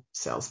natural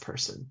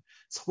salesperson.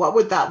 So what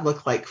would that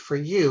look like for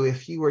you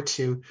if you were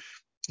to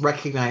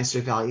recognize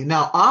your value?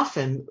 Now,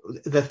 often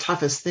the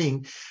toughest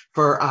thing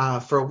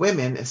for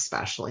women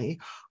especially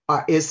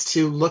is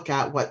to look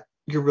at what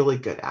you're really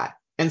good at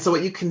And so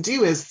what you can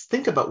do is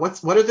think about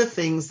what are the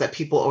things that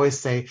people always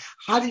say,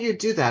 how do you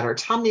do that? Or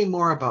tell me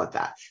more about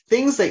that.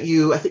 Things that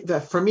I think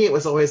that for me, it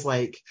was always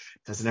like,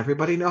 doesn't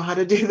everybody know how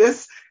to do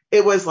this?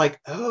 It was like,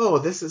 oh,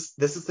 this is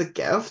the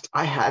gift.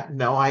 I had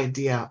no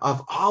idea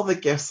of all the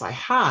gifts I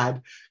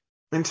had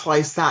until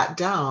I sat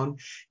down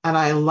and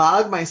I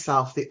allowed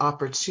myself the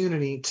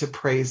opportunity to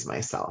praise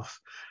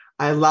myself.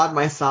 I allowed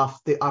myself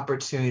the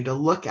opportunity to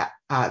look at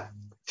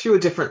through a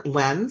different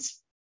lens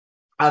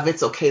of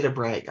it's okay to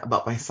brag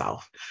about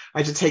myself. I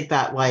had to take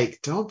that like,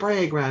 don't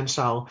brag,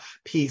 Ranchelle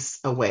piece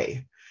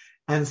away.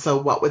 And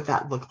so what would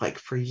that look like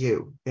for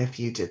you if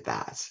you did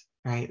that,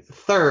 right?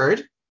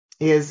 Third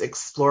is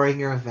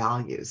exploring your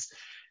values.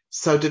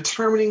 So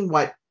determining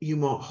what you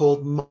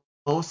hold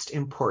most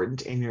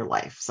important in your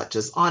life, such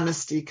as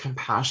honesty,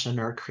 compassion,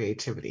 or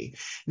creativity.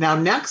 Now,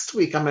 next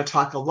week, I'm going to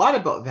talk a lot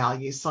about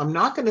values, so I'm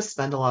not going to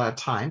spend a lot of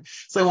time.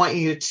 So I want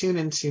you to tune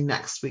into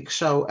next week's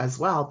show as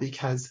well,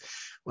 because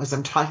as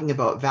I'm talking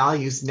about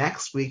values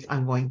next week,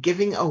 I'm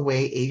giving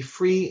away a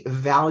free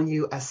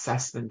value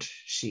assessment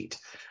sheet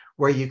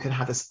where you can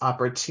have this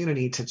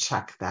opportunity to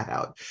check that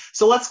out.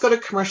 So let's go to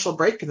commercial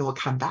break and then we'll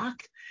come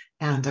back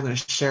and I'm going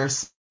to share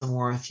some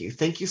more with you.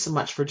 Thank you so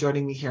much for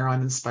joining me here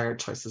on Inspired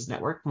Choices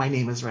Network. My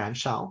name is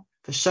Ranchelle.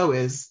 The show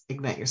is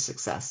Ignite Your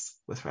Success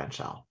with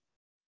Ranchelle.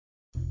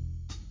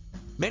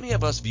 Many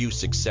of us view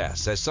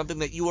success as something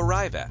that you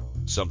arrive at,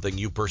 something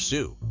you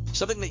pursue,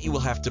 something that you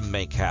will have to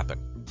make happen.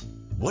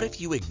 What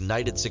if you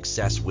ignited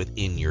success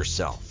within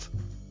yourself?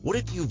 What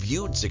if you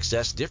viewed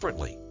success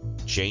differently,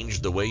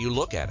 changed the way you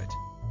look at it?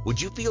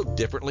 Would you feel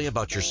differently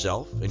about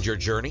yourself and your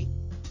journey?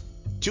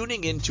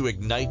 Tuning in to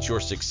Ignite Your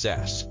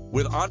Success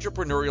with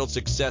entrepreneurial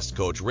success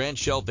coach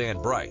Ranchelle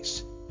Van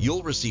Bryce,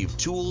 you'll receive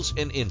tools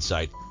and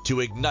insight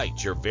to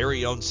ignite your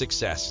very own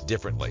success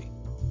differently.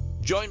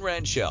 Join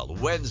Ranchelle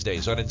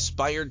Wednesdays on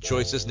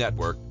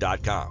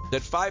InspiredChoicesNetwork.com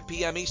at 5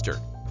 p.m.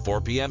 Eastern,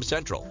 4 p.m.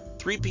 Central,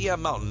 3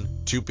 p.m. Mountain,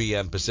 2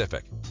 p.m.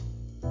 Pacific.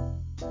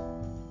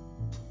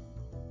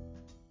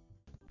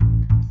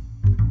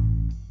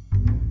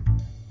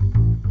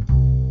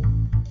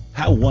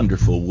 How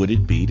wonderful would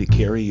it be to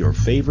carry your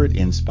favorite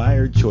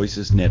Inspired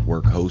Choices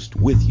Network host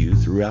with you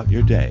throughout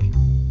your day?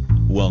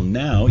 Well,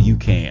 now you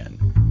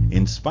can.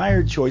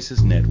 Inspired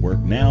Choices Network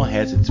now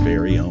has its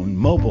very own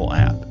mobile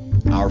app.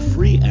 Our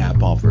free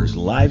app offers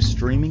live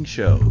streaming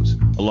shows,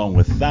 along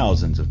with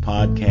thousands of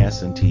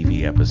podcasts and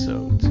TV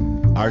episodes.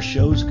 Our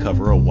shows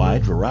cover a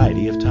wide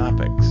variety of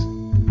topics.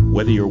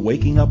 Whether you're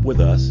waking up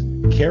with us,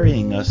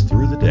 carrying us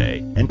through the day,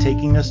 and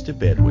taking us to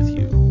bed with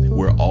you,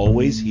 we're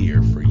always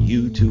here for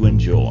you to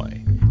enjoy.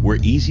 We're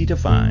easy to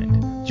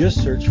find.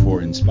 Just search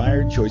for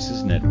Inspired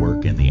Choices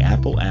Network in the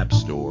Apple App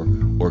Store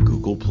or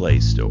Google Play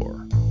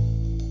Store.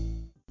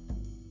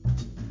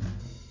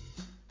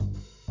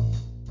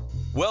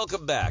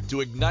 Welcome back to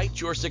Ignite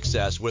Your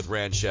Success with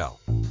Ranchelle.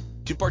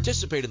 To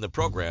participate in the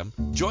program,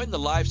 join the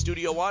live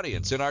studio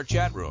audience in our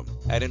chat room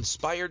at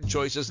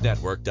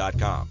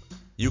InspiredChoicesNetwork.com.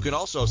 You can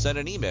also send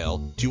an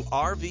email to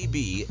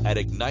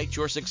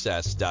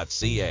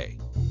rvb@igniteyoursuccess.ca.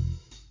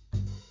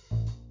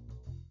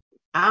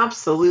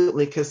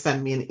 Absolutely, can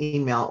send me an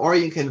email, or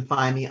you can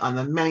find me on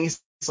the many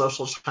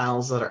social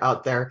channels that are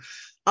out there.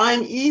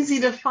 I'm easy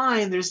to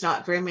find. There's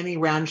not very many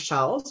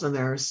Ranchelles, and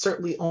there's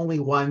certainly only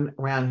one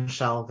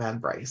Ranchelle Van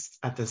Bryce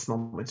at this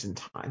moment in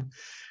time.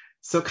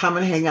 So come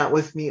and hang out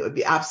with me. It would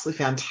be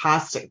absolutely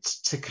fantastic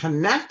to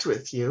connect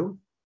with you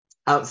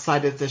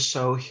outside of the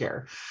show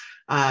here.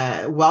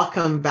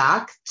 Welcome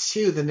back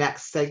to the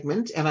next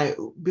segment. And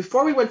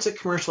before we went to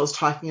commercial, I was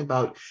talking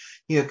about,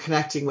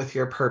 connecting with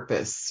your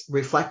purpose,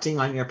 reflecting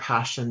on your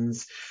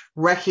passions,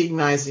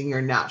 recognizing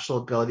your natural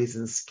abilities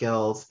and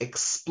skills,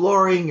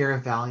 exploring your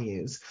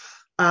values.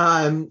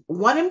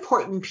 One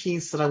important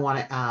piece that I want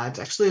to add,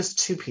 actually there's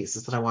two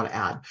pieces that I want to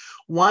add.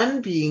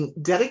 One being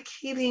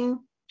dedicating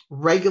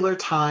regular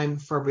time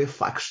for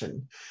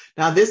reflection.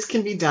 Now, this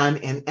can be done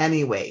in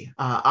any way.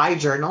 I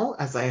journal,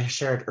 as I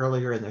shared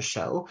earlier in the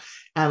show,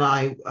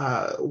 and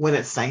when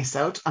it's nice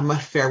out, I'm a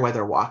fair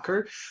weather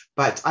walker,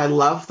 but I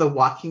love the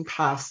walking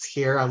paths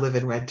here. I live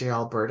in Red Deer,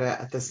 Alberta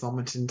at this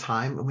moment in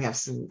time, and we have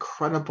some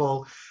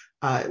incredible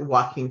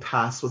walking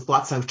paths with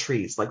lots of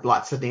trees, like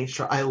lots of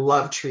nature. I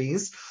love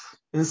trees.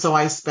 And so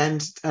I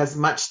spend as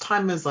much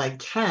time as I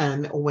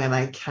can, when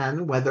I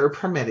can, weather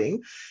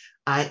permitting,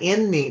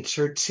 in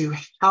nature to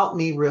help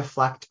me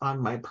reflect on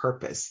my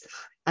purpose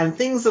and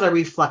things that I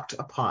reflect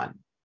upon.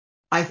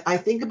 I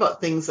think about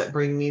things that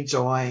bring me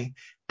joy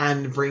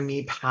and bring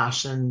me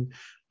passion,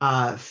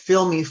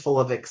 fill me full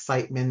of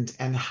excitement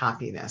and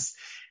happiness.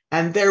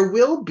 And there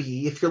will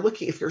be, if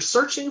you're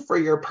searching for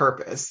your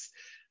purpose,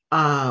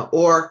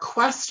 or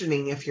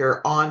questioning if you're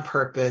on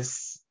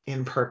purpose,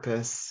 in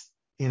purpose,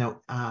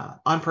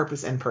 on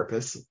purpose and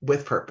purpose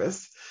with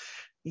purpose,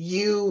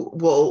 you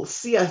will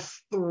see a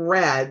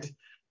thread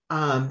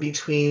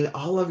between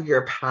all of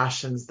your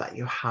passions that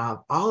you have,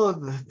 all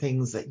of the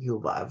things that you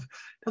love.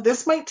 Now,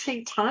 this might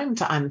take time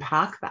to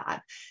unpack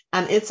that,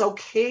 and it's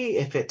okay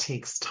if it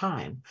takes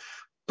time,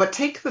 but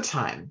take the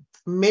time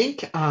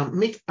make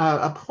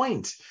a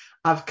point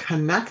of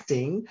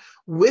connecting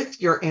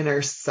with your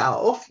inner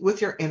self,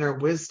 with your inner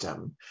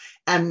wisdom.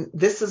 And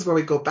this is where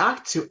we go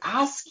back to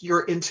ask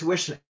your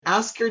intuition,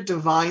 ask your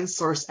divine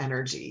source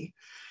energy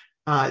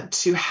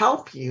to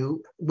help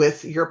you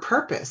with your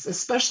purpose,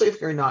 especially if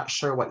you're not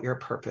sure what your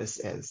purpose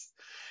is.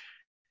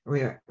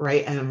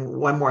 Right. And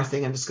one more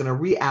thing, I'm just going to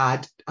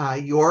re-add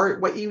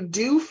what you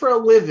do for a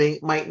living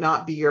might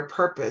not be your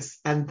purpose,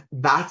 and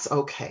that's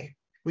okay.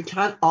 We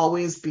can't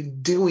always be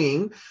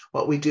doing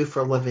what we do for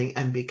a living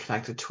and be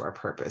connected to our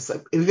purpose.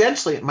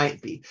 Eventually it might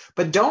be,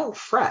 but don't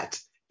fret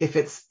if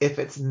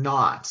it's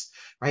not,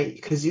 right?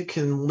 Because you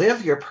can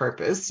live your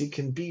purpose, you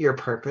can be your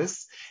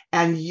purpose,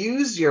 and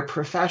use your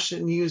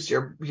profession, use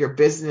your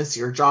business,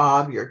 your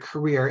job, your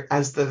career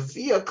as the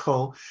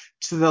vehicle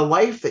to the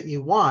life that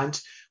you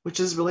want, which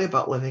is really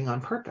about living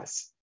on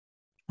purpose.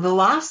 The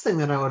last thing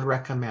that I would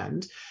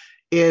recommend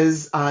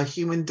is a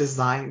human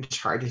design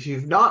chart. If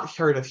you've not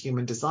heard of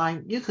human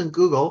design, you can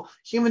Google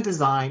human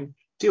design,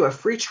 do a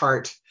free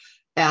chart,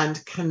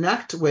 and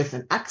connect with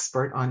an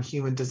expert on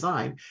human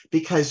design,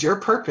 because your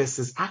purpose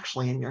is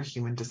actually in your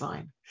human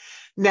design.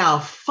 Now,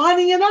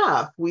 funny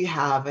enough, we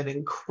have an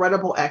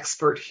incredible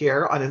expert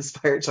here on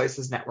Inspired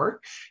Choices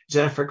Network,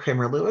 Jennifer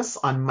Kramer Lewis,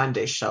 on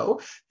Monday's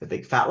show, The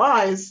Big Fat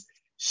Lies.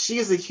 She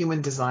is a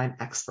human design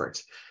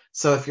expert.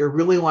 So if you're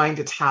really wanting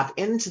to tap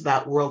into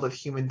that world of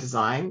human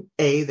design,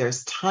 A,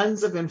 there's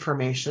tons of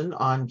information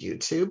on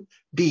YouTube.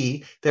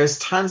 B, there's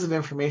tons of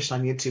information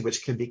on YouTube,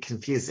 which can be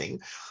confusing.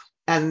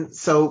 And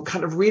so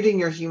kind of reading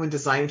your human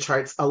design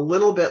charts a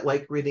little bit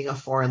like reading a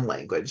foreign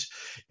language.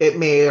 It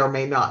may or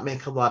may not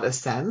make a lot of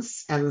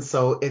sense. And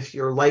so if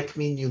you're like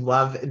me and you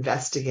love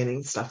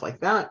investigating stuff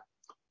like that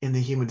in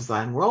the human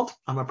design world,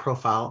 I'm a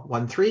profile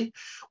 1-3,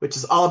 which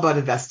is all about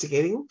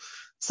investigating.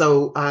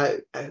 So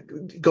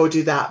go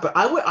do that. But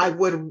I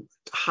would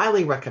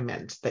highly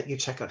recommend that you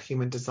check out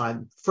human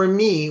design. For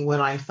me,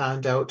 when I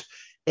found out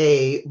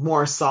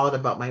more solid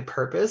about my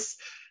purpose,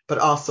 but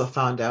also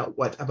found out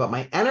about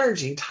my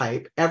energy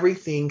type,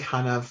 everything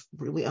kind of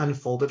really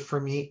unfolded for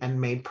me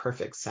and made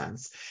perfect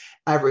sense.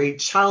 Every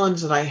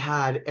challenge that I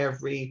had,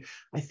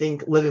 I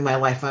think living my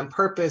life on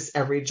purpose,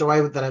 every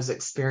joy that I was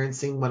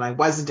experiencing when I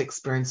wasn't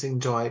experiencing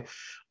joy,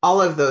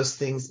 all of those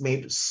things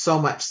made so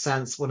much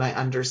sense when I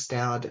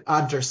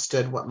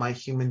understood what my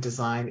human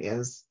design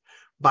is.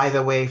 By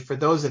the way, for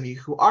those of you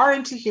who are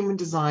into human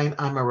design,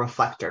 I'm a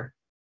reflector.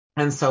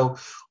 And so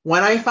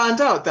when I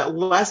found out that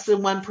less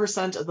than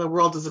 1% of the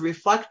world is a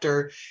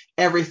reflector,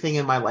 everything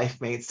in my life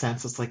made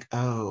sense. It's like,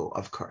 oh,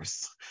 of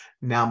course,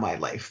 now my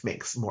life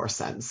makes more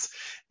sense.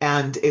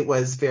 And it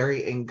was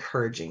very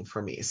encouraging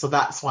for me. So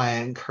that's why I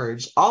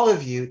encourage all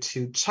of you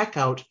to check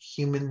out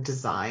human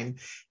design.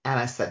 And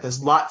I said,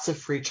 there's lots of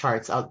free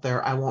charts out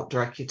there. I won't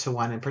direct you to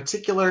one in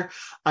particular.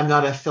 I'm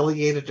not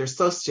affiliated or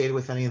associated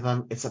with any of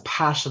them. It's a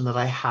passion that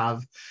I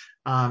have.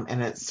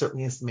 And it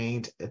certainly has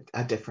made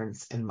a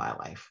difference in my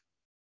life.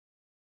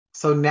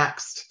 So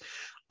next,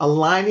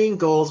 aligning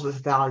goals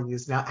with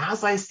values. Now,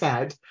 as I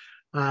said,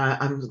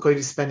 I'm going to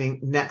be spending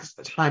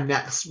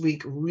next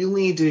week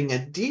really doing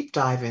a deep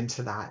dive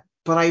into that.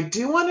 But I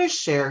do want to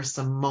share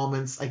some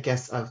moments, I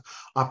guess, of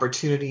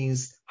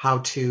opportunities,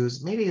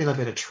 how-tos, maybe even a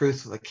bit of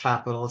truth with a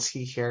capital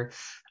T here,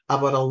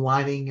 about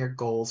aligning your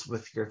goals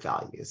with your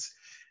values.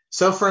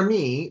 So for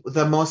me,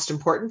 the most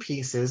important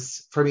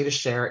pieces for me to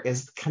share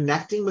is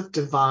connecting with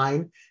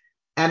divine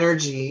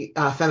energy,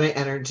 feminine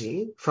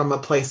energy from a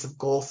place of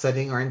goal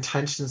setting or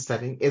intention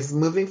setting is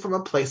moving from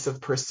a place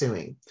of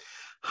pursuing,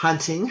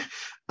 hunting,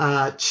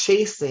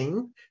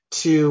 chasing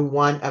to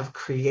one of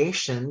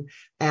creation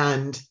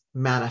and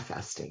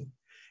manifesting,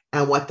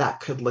 and what that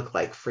could look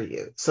like for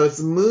you. So it's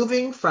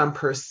moving from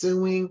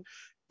pursuing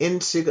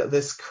into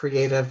this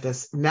creative,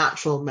 this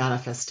natural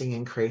manifesting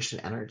and creation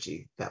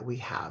energy that we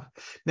have.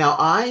 Now,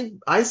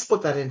 I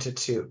split that into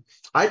two.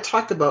 I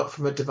talked about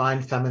from a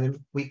divine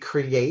feminine, we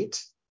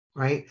create,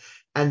 right?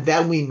 And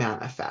then we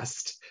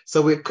manifest.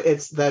 So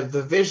it's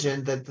the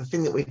vision, that the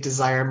thing that we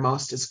desire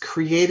most is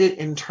created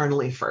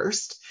internally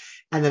first,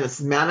 and then it's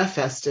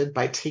manifested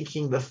by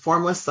taking the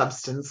formless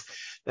substance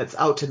that's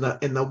out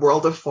in the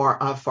world of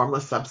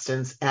formless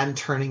substance and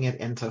turning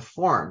it into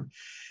form.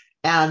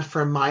 And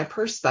from my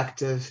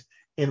perspective,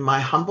 in my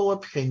humble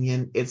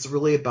opinion, it's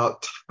really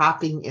about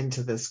tapping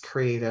into this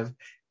creative,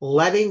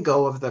 letting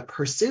go of the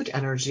pursuit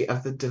energy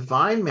of the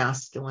divine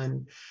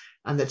masculine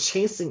and the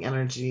chasing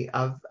energy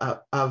of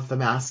the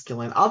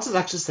masculine. I'll just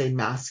actually say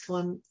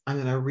masculine. I'm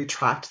going to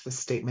retract the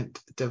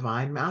statement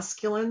divine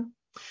masculine.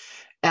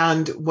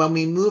 And when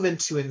we move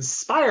into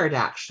inspired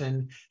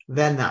action,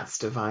 then that's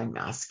divine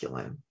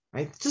masculine,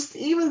 right? Just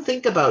even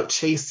think about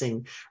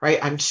chasing, right?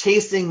 I'm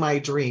chasing my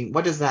dream.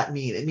 What does that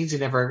mean? It means you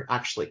never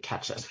actually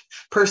catch it.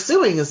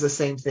 Pursuing is the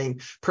same thing.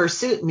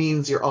 Pursuit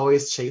means you're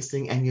always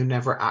chasing and you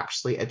never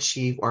actually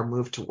achieve or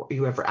move to where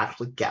you ever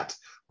actually get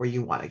where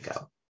you want to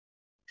go.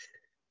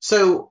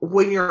 So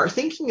when you're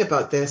thinking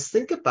about this,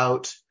 think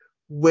about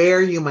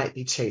where you might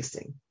be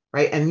chasing,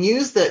 right? And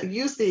use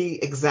the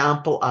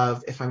example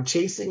of, if I'm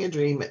chasing a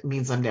dream, it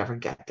means I'm never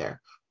get there.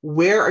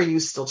 Where are you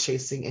still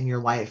chasing in your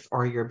life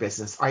or your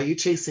business? Are you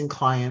chasing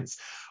clients?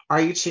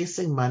 Are you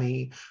chasing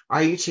money?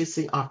 Are you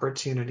chasing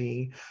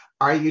opportunity?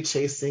 Are you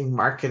chasing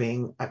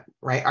marketing,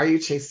 right? Are you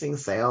chasing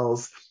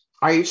sales?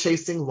 Are you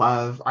chasing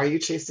love? Are you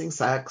chasing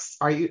sex?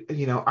 Are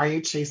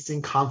you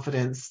chasing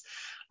confidence?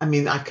 I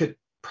mean, I could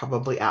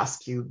probably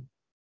ask you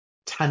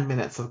 10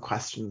 minutes of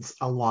questions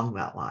along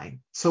that line.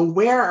 So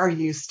where are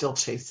you still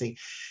chasing?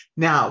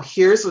 Now,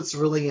 here's what's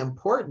really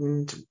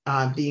important,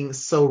 being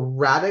so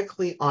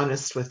radically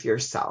honest with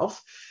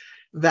yourself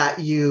that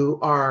you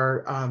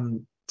are,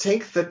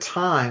 take the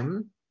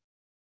time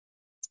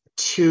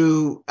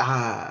to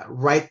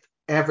write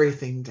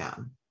everything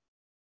down.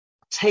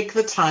 Take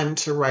the time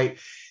to write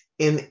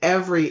in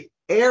every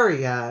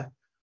area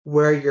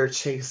where you're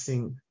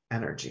chasing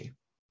energy.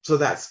 So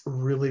that's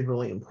really,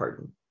 really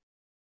important.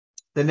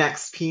 The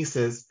next piece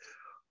is,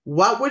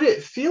 what would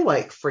it feel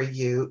like for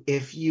you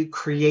if you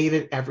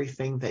created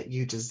everything that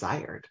you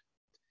desired?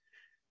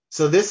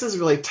 So this is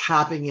really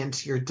tapping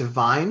into your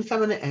divine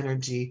feminine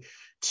energy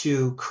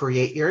to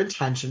create your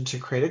intention, to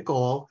create a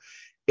goal,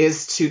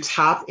 is to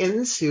tap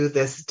into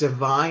this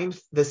divine,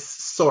 this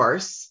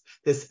source,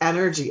 this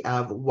energy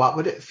of what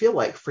would it feel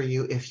like for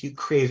you if you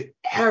created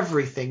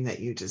everything that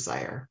you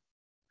desire,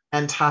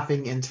 and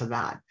tapping into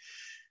that.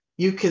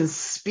 You can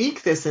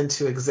speak this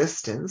into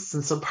existence.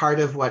 And so part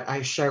of what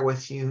I share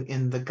with you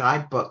in the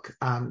guidebook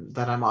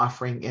that I'm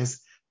offering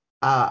is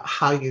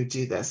how you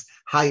do this,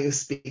 how you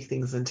speak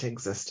things into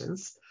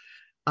existence,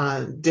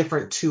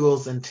 different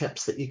tools and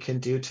tips that you can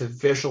do to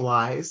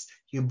visualize.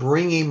 You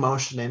bring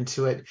emotion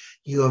into it.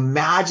 You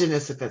imagine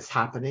as if it's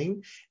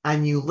happening,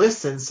 and you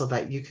listen so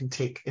that you can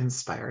take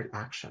inspired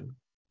action.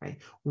 Right?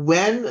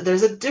 When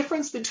there's a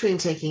difference between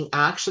taking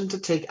action to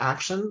take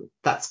action,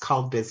 that's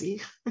called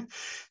busy,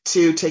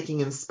 to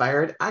taking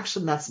inspired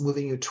action, that's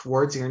moving you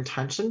towards your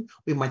intention.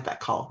 We might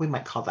call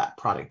that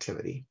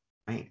productivity.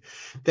 Right?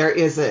 There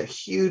is a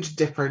huge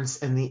difference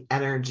in the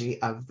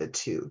energy of the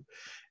two.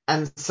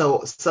 And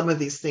so some of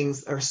these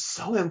things are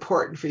so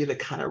important for you to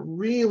kind of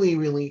really,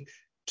 really,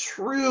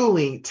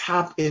 truly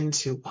tap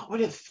into. What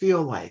would it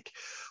feel like?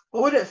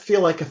 What would it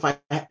feel like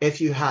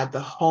if you had the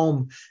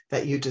home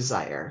that you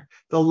desire,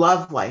 the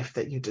love life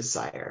that you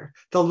desire,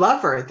 the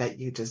lover that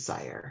you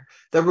desire,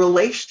 the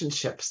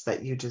relationships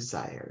that you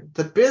desire,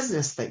 the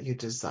business that you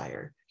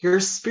desire, your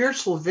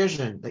spiritual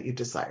vision that you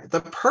desire,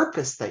 the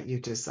purpose that you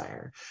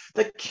desire,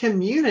 the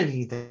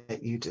community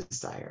that you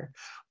desire?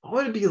 What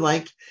would it be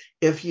like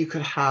if you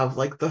could have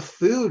like the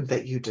food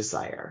that you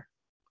desire,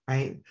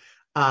 right?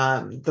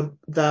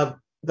 The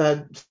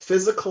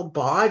physical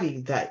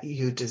body that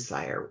you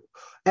desire.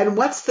 And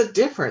what's the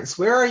difference?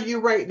 Where are you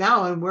right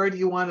now and where do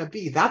you want to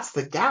be? That's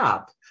the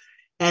gap.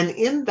 And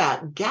in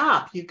that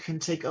gap, you can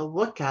take a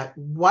look at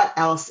what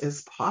else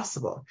is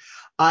possible.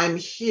 I'm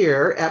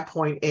here at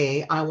point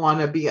A. I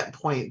want to be at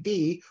point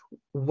B.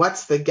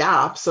 What's the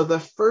gap? So the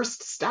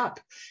first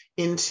step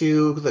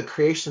into the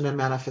creation and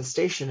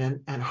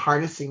manifestation and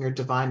harnessing your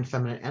divine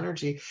feminine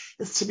energy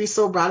is to be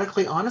so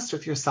radically honest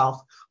with yourself.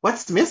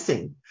 What's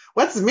missing?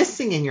 What's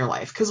missing in your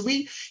life? Because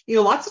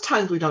lots of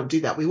times we don't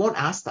do that. We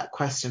won't ask that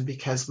question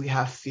because we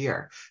have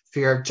fear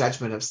of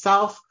judgment of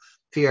self,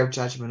 fear of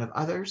judgment of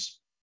others.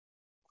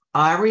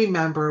 I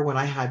remember when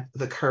I had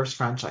the Curves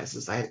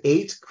franchises, I had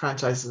 8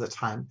 franchises at a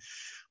time.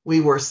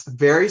 We were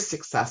very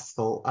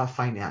successful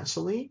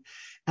financially,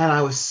 and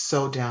I was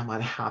so damn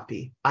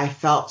unhappy. I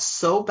felt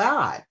so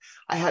bad.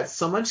 I had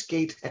so much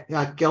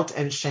guilt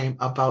and shame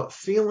about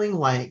feeling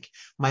like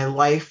my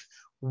life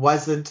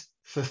wasn't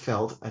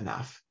fulfilled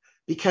enough.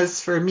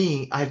 Because for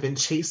me, I've been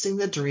chasing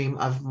the dream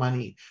of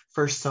money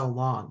for so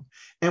long.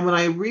 And when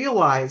I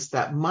realized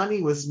that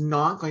money was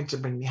not going to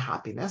bring me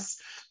happiness,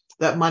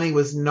 that money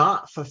was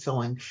not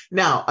fulfilling.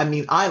 Now, I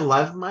mean, I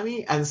love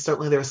money, and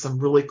certainly there's some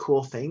really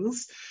cool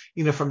things,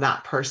 from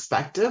that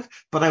perspective,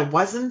 but I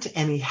wasn't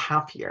any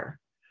happier.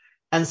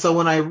 And so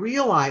when I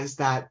realized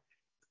that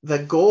the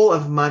goal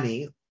of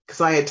money, because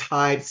I had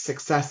tied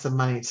success and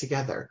money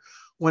together,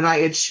 when I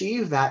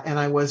achieved that and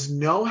I was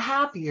no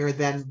happier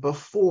than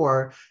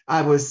before,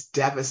 I was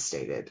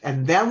devastated.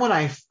 And then when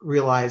I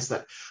realized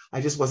that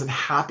I just wasn't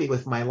happy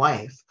with my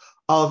life,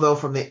 although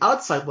from the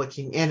outside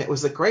looking in, it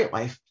was a great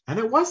life, and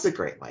it was a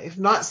great life,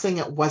 not saying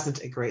it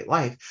wasn't a great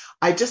life,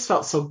 I just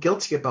felt so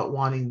guilty about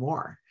wanting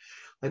more.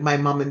 Like my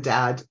mom and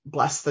dad,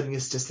 bless them,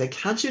 used to say,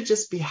 can't you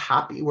just be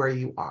happy where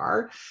you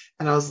are?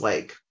 And I was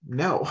like,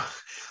 no.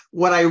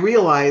 What I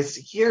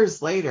realized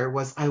years later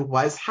was I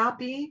was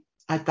happy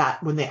at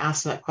that when they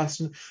asked me that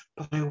question,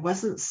 but I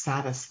wasn't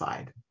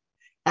satisfied.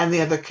 And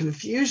the other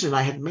confusion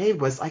I had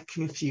made was I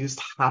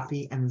confused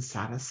happy and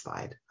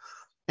satisfied.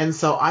 And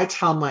so I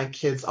tell my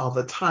kids all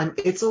the time,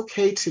 it's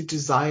okay to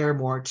desire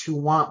more, to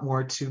want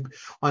more, to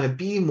want to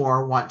be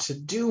more, want to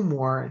do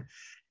more.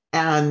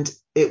 And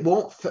it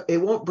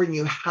won't bring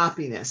you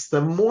happiness.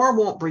 The more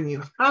won't bring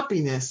you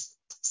happiness.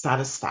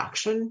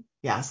 Satisfaction,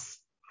 yes.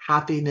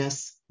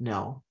 Happiness,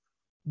 no.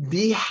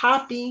 Be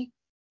happy,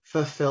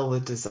 fulfill the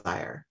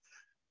desire.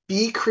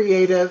 Be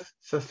creative,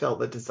 fulfill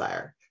the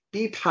desire.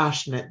 be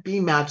passionate, be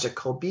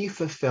magical, be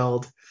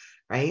fulfilled,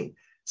 right?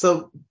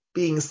 So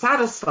being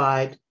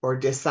satisfied or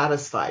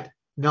dissatisfied,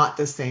 not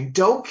the same.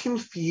 Don't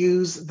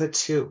confuse the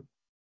two.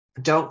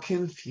 Don't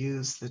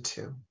confuse the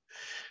two.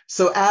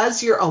 So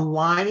as you're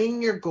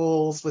aligning your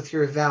goals with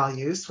your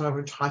values, what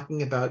I'm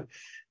talking about,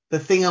 the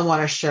thing I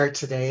want to share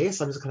today,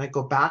 so I'm just going to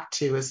go back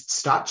to, is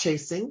stop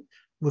chasing,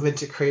 move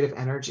into creative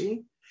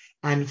energy,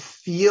 and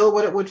feel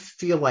what it would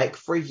feel like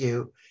for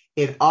you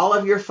in all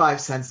of your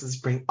five senses.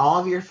 Bring all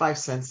of your five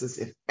senses.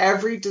 If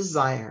every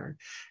desire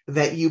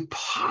that you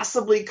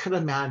possibly could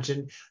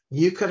imagine,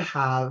 you could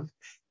have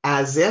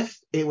as if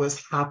it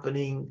was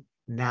happening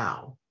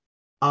now.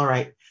 All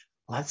right.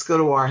 Let's go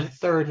to our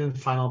third and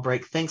final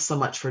break. Thanks so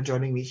much for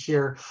joining me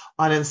here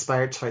on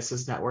Inspired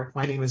Choices Network.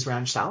 My name is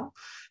Ranchelle,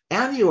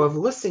 and you are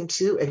listening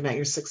to Ignite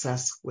Your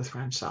Success with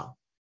Ranchelle.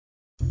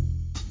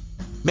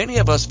 Many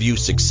of us view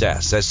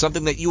success as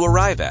something that you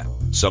arrive at,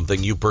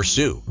 something you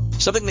pursue,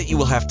 something that you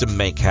will have to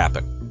make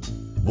happen.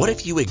 What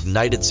if you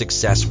ignited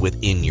success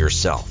within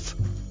yourself?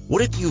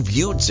 What if you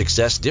viewed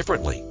success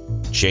differently,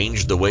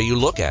 changed the way you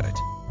look at it?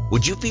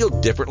 Would you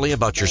feel differently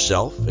about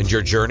yourself and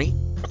your journey?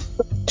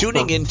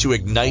 Tuning in to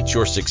Ignite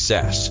Your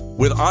Success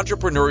with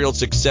entrepreneurial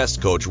success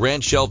coach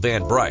Ranchelle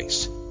Van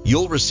Bryce,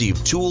 you'll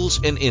receive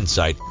tools and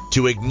insight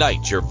to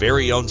ignite your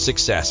very own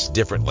success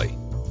differently.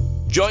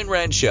 Join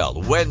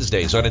Ranchelle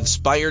Wednesdays on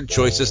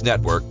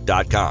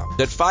InspiredChoicesNetwork.com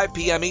at 5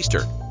 p.m.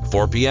 Eastern,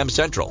 4 p.m.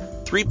 Central,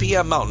 3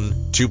 p.m.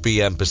 Mountain, 2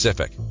 p.m.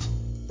 Pacific.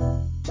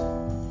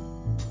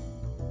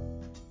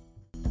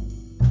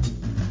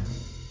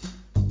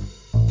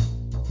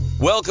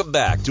 Welcome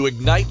back to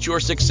Ignite Your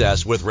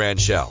Success with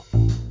Ranchelle.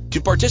 To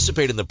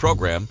participate in the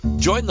program,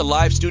 join the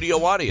live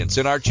studio audience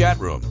in our chat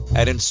room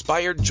at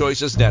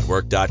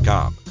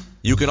InspiredChoicesNetwork.com.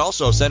 You can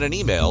also send an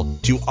email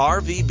to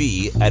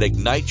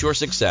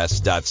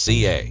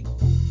rvb@igniteyoursuccess.ca.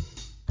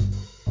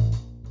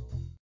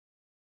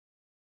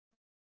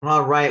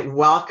 All right,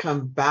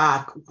 welcome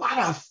back. What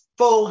a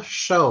full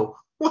show.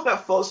 What a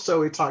full show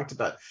we talked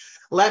about.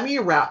 Let me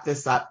wrap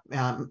this up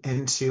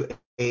into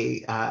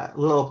a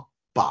little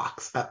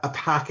box, a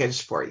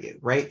package for you,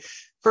 right?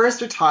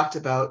 First, we talked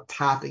about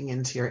tapping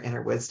into your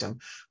inner wisdom.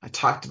 I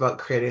talked about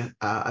creating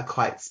a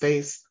quiet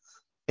space,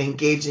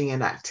 engaging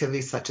in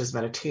activities such as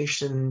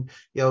meditation,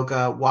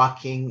 yoga,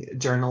 walking,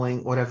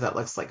 journaling, whatever that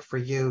looks like for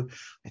you.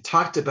 I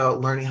talked about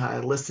learning how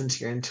to listen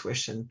to your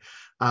intuition.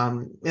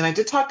 And I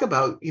did talk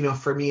about,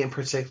 for me in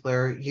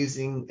particular,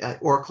 using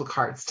oracle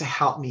cards to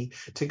help me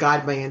to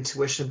guide my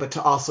intuition, but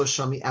to also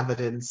show me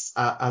evidence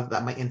of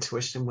that my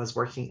intuition was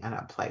working and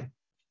at play.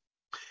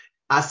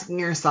 Asking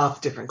yourself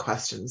different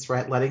questions,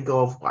 right? Letting go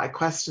of why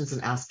questions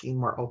and asking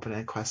more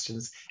open-ended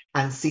questions,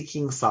 and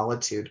seeking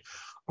solitude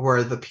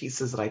were the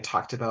pieces that I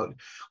talked about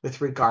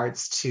with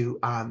regards to,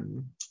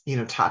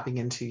 tapping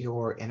into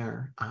your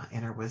inner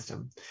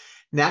wisdom.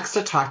 Next,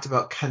 I talked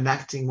about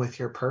connecting with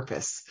your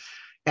purpose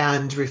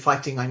and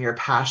reflecting on your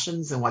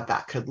passions and what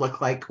that could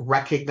look like,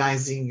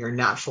 recognizing your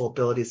natural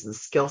abilities and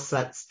skill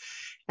sets.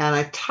 And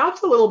I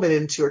talked a little bit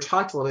into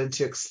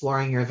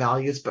exploring your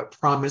values, but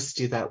promised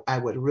you that I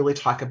would really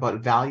talk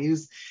about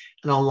values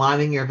and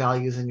aligning your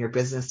values in your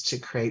business to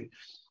create,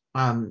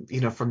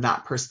 from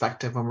that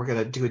perspective. And we're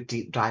going to do a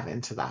deep dive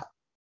into that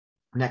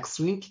next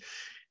week.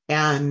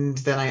 And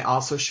then I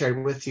also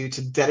shared with you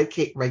to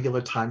dedicate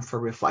regular time for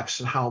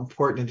reflection, how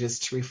important it is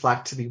to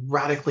reflect, to be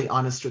radically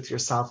honest with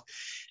yourself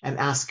and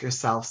ask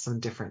yourself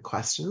some different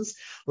questions.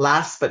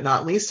 Last but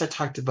not least, I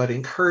talked about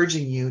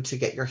encouraging you to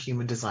get your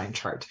human design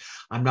chart.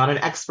 I'm not an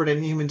expert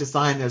in human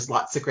design. There's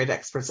lots of great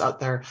experts out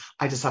there.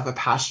 I just have a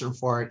passion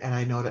for it. And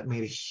I know that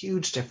made a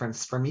huge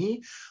difference for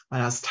me when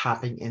I was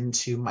tapping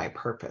into my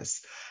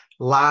purpose.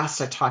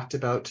 Last, I talked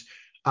about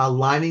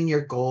aligning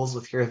your goals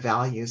with your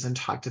values and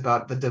talked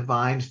about the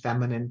divine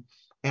feminine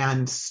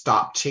and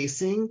stop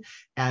chasing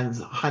and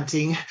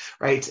hunting,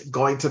 right?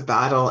 Going to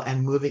battle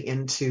and moving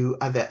into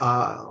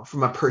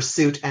from a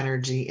pursuit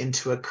energy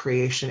into a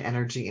creation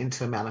energy,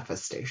 into a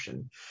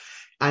manifestation.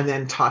 And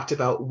then talked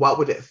about what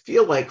would it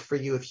feel like for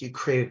you if you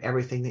created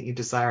everything that you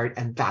desired.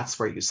 And that's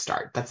where you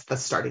start. That's the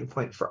starting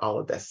point for all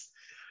of this.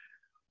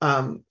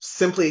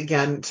 Simply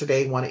again,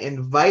 today, want to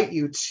invite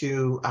you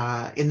to,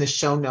 in the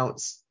show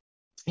notes,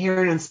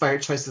 here in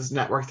Inspired Choices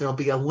Network, there'll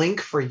be a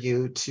link for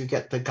you to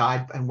get the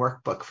guide and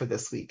workbook for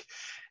this week.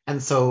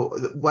 And so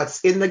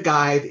what's in the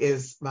guide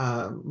is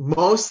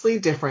mostly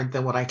different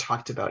than what I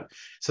talked about.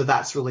 So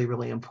that's really,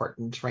 really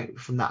important, right,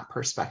 from that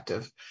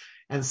perspective.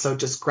 And so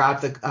just grab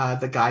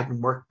the guide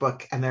and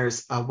workbook, and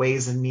there's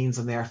ways and means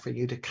in there for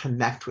you to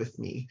connect with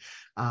me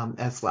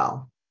as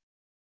well.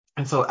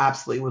 And so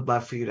absolutely would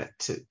love for you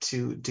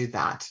to do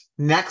that.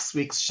 Next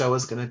week's show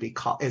is going to be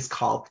called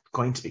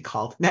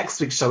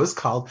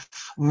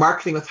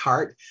Marketing with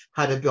Heart,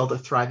 How to Build a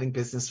Thriving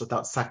Business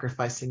Without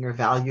Sacrificing Your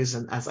Values.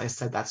 And as I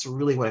said, that's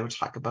really what I would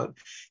talk about,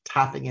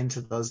 tapping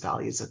into those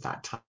values at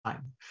that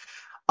time.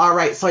 All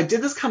right, so I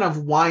did this kind of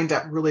wind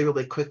up really,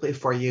 really quickly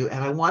for you,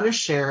 and I want to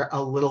share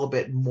a little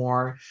bit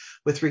more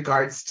with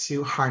regards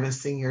to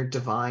harnessing your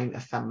divine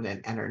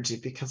feminine energy,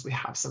 because we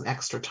have some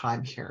extra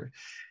time here.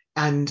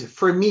 And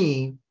for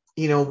me,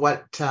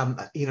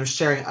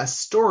 sharing a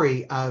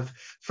story of,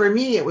 for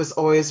me, it was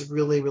always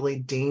really, really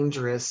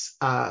dangerous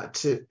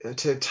to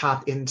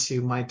tap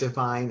into my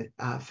divine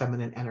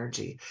feminine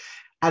energy.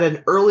 At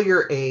an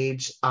earlier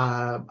age,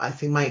 I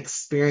think my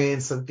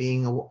experience of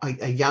being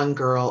a young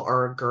girl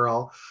or a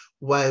girl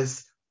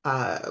was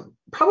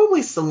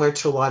probably similar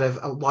to a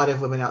lot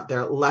of women out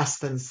there, less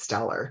than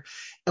stellar.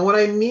 And what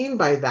I mean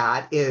by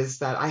that is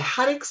that I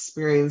had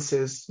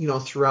experiences,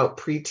 throughout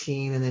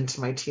preteen and into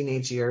my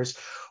teenage years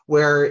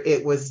where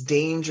it was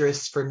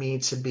dangerous for me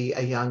to be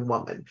a young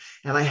woman.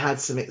 And I had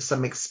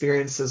some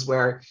experiences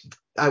where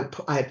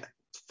I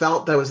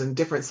felt that I was in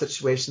different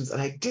situations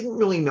and I didn't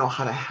really know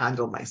how to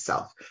handle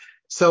myself.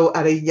 So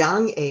at a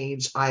young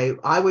age,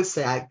 I would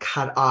say I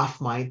cut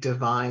off my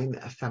divine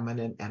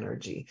feminine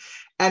energy.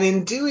 And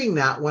in doing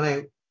that,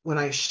 when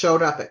I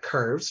showed up at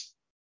Curves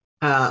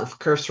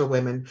for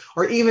Women,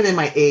 or even in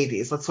my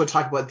 80s, let's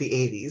talk about the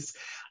 80s,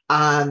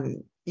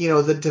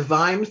 the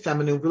divine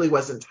feminine really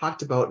wasn't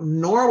talked about,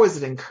 nor was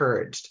it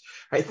encouraged.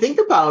 Right? Think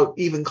about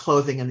even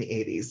clothing in the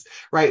 80s,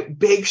 right?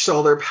 Big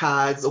shoulder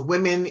pads,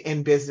 women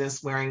in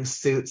business wearing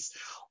suits,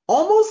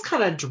 almost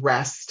kind of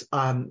dressed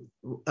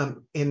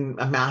in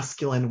a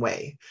masculine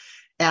way.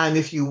 And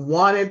if you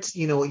wanted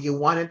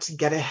to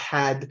get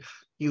ahead,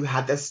 you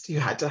had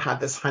to have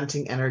this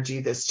hunting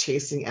energy, this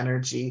chasing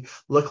energy,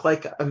 look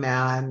like a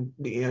man,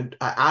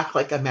 act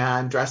like a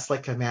man, dress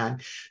like a man.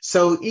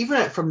 So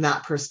even from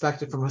that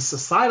perspective, from a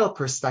societal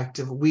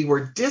perspective, we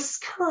were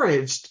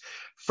discouraged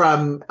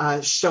from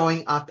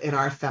showing up in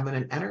our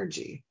feminine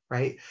energy,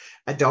 right?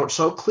 Don't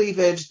show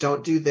cleavage,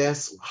 don't do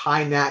this,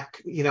 high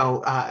neck,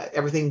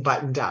 everything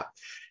buttoned up.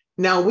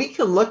 Now we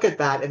can look at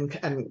that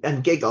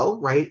and giggle,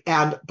 right?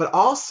 But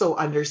also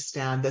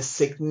understand the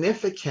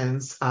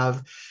significance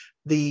of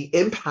the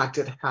impact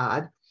it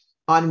had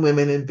on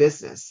women in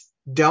business.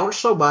 Don't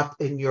show up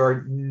in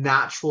your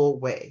natural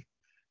way,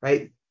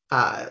 right?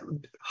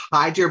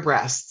 Hide your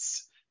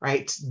breasts,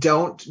 right?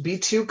 Don't be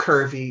too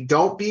curvy.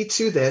 Don't be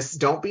too this.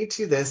 Don't be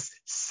too this.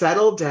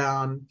 Settle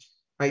down,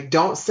 right?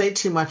 Don't say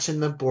too much in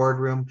the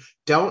boardroom.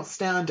 Don't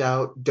stand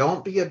out.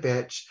 Don't be a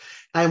bitch.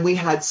 And we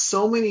had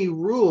so many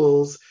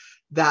rules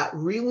that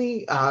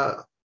really,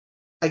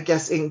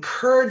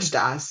 encouraged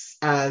us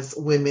as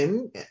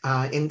women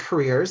in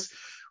careers.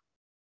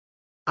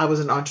 I was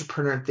an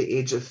entrepreneur at the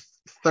age of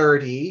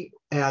 30.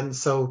 And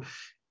so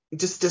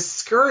just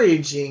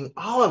discouraging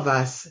all of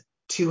us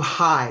to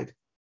hide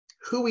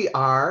who we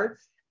are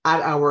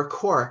at our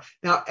core.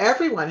 Now,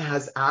 everyone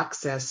has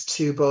access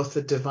to both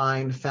the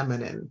divine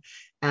feminine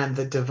and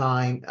the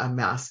divine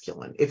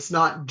masculine. It's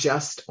not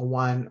just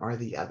one or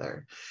the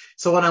other.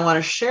 So what I want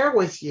to share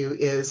with you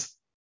is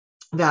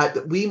that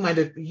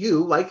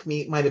you, like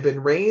me, might have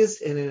been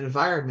raised in an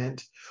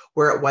environment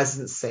where it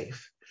wasn't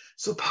safe.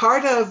 So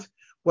part of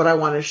what I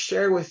want to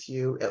share with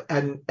you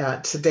and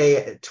today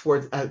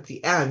at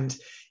the end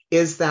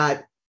is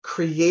that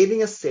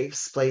creating a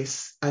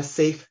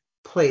safe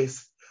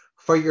place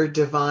for your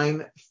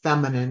divine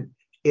feminine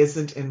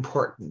isn't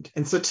important.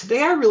 And so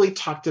today I really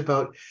talked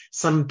about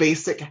some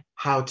basic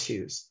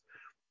how-tos.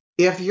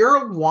 If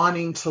you're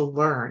wanting to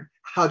learn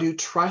how to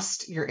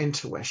trust your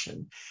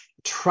intuition,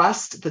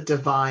 trust the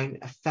divine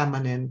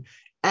feminine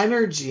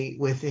energy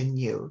within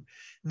you,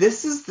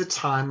 this is the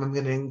time I'm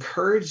going to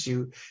encourage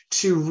you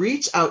to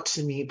reach out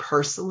to me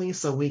personally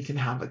so we can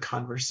have a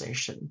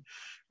conversation,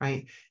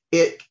 right?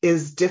 It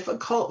is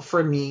difficult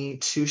for me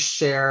to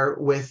share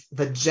with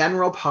the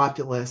general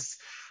populace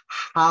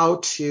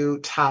how to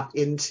tap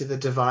into the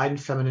divine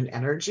feminine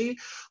energy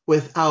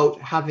without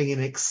having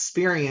an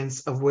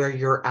experience of where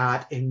you're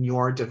at in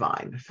your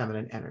divine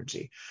feminine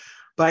energy.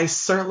 But I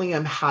certainly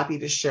am happy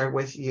to share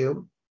with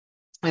you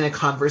in a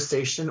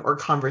conversation or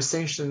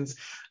conversations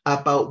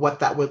about what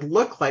that would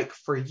look like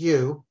for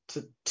you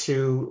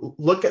to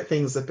look at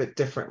things a bit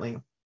differently,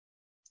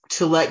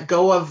 to let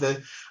go of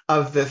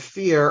the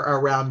fear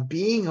around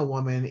being a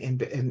woman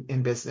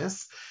in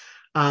business,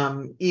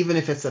 even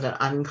if it's at an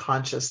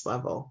unconscious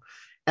level.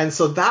 And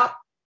so that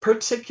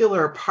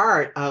particular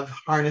part of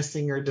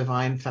harnessing your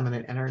divine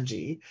feminine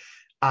energy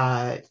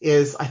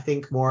is, I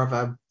think, more of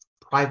a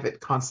private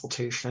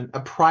consultation, a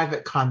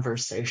private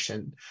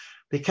conversation,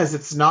 because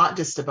it's not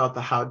just about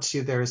the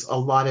how-to. There's a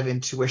lot of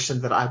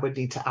intuition that I would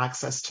need to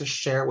access to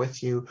share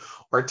with you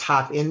or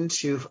tap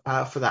into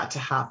for that to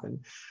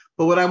happen.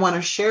 But what I want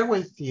to share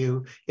with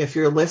you, if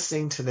you're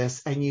listening to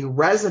this and you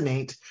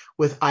resonate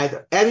with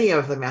either any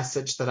of the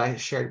message that I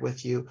shared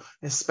with you,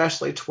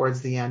 especially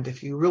towards the end,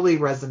 if you really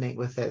resonate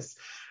with this,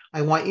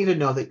 I want you to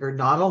know that you're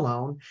not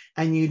alone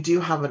and you do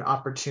have an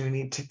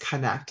opportunity to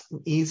connect.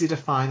 Easy to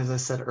find, as I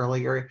said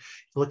earlier.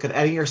 Look at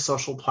any of your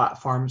social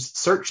platforms,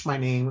 search my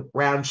name,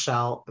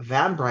 Ranchelle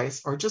Van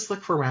Bryce, or just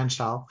look for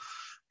Ranchelle.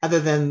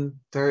 Other than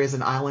there is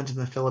an island in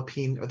the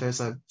Philippines, or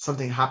there's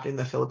something happening in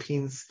the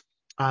Philippines,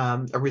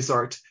 a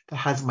resort that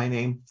has my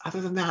name. Other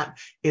than that,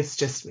 it's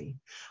just me.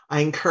 I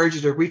encourage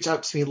you to reach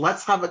out to me.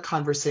 Let's have a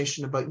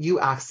conversation about you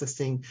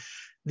accessing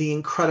the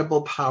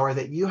incredible power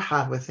that you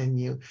have within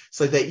you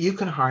so that you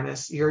can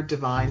harness your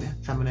divine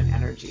feminine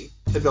energy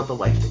to build the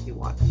life that you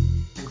want.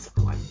 Thanks,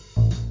 everyone.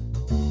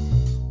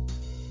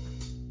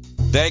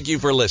 Thank you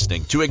for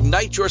listening to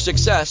Ignite Your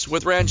Success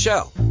with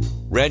Ranchelle.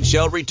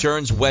 Ranchelle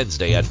returns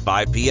Wednesday at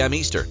 5 p.m.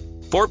 Eastern,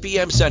 4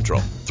 p.m. Central,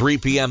 3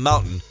 p.m.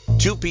 Mountain,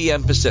 2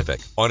 p.m.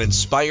 Pacific on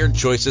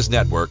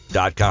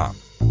InspiredChoicesNetwork.com.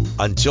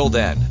 Until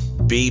then,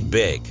 be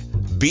big,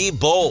 be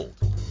bold,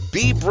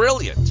 be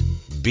brilliant,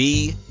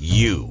 be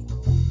you.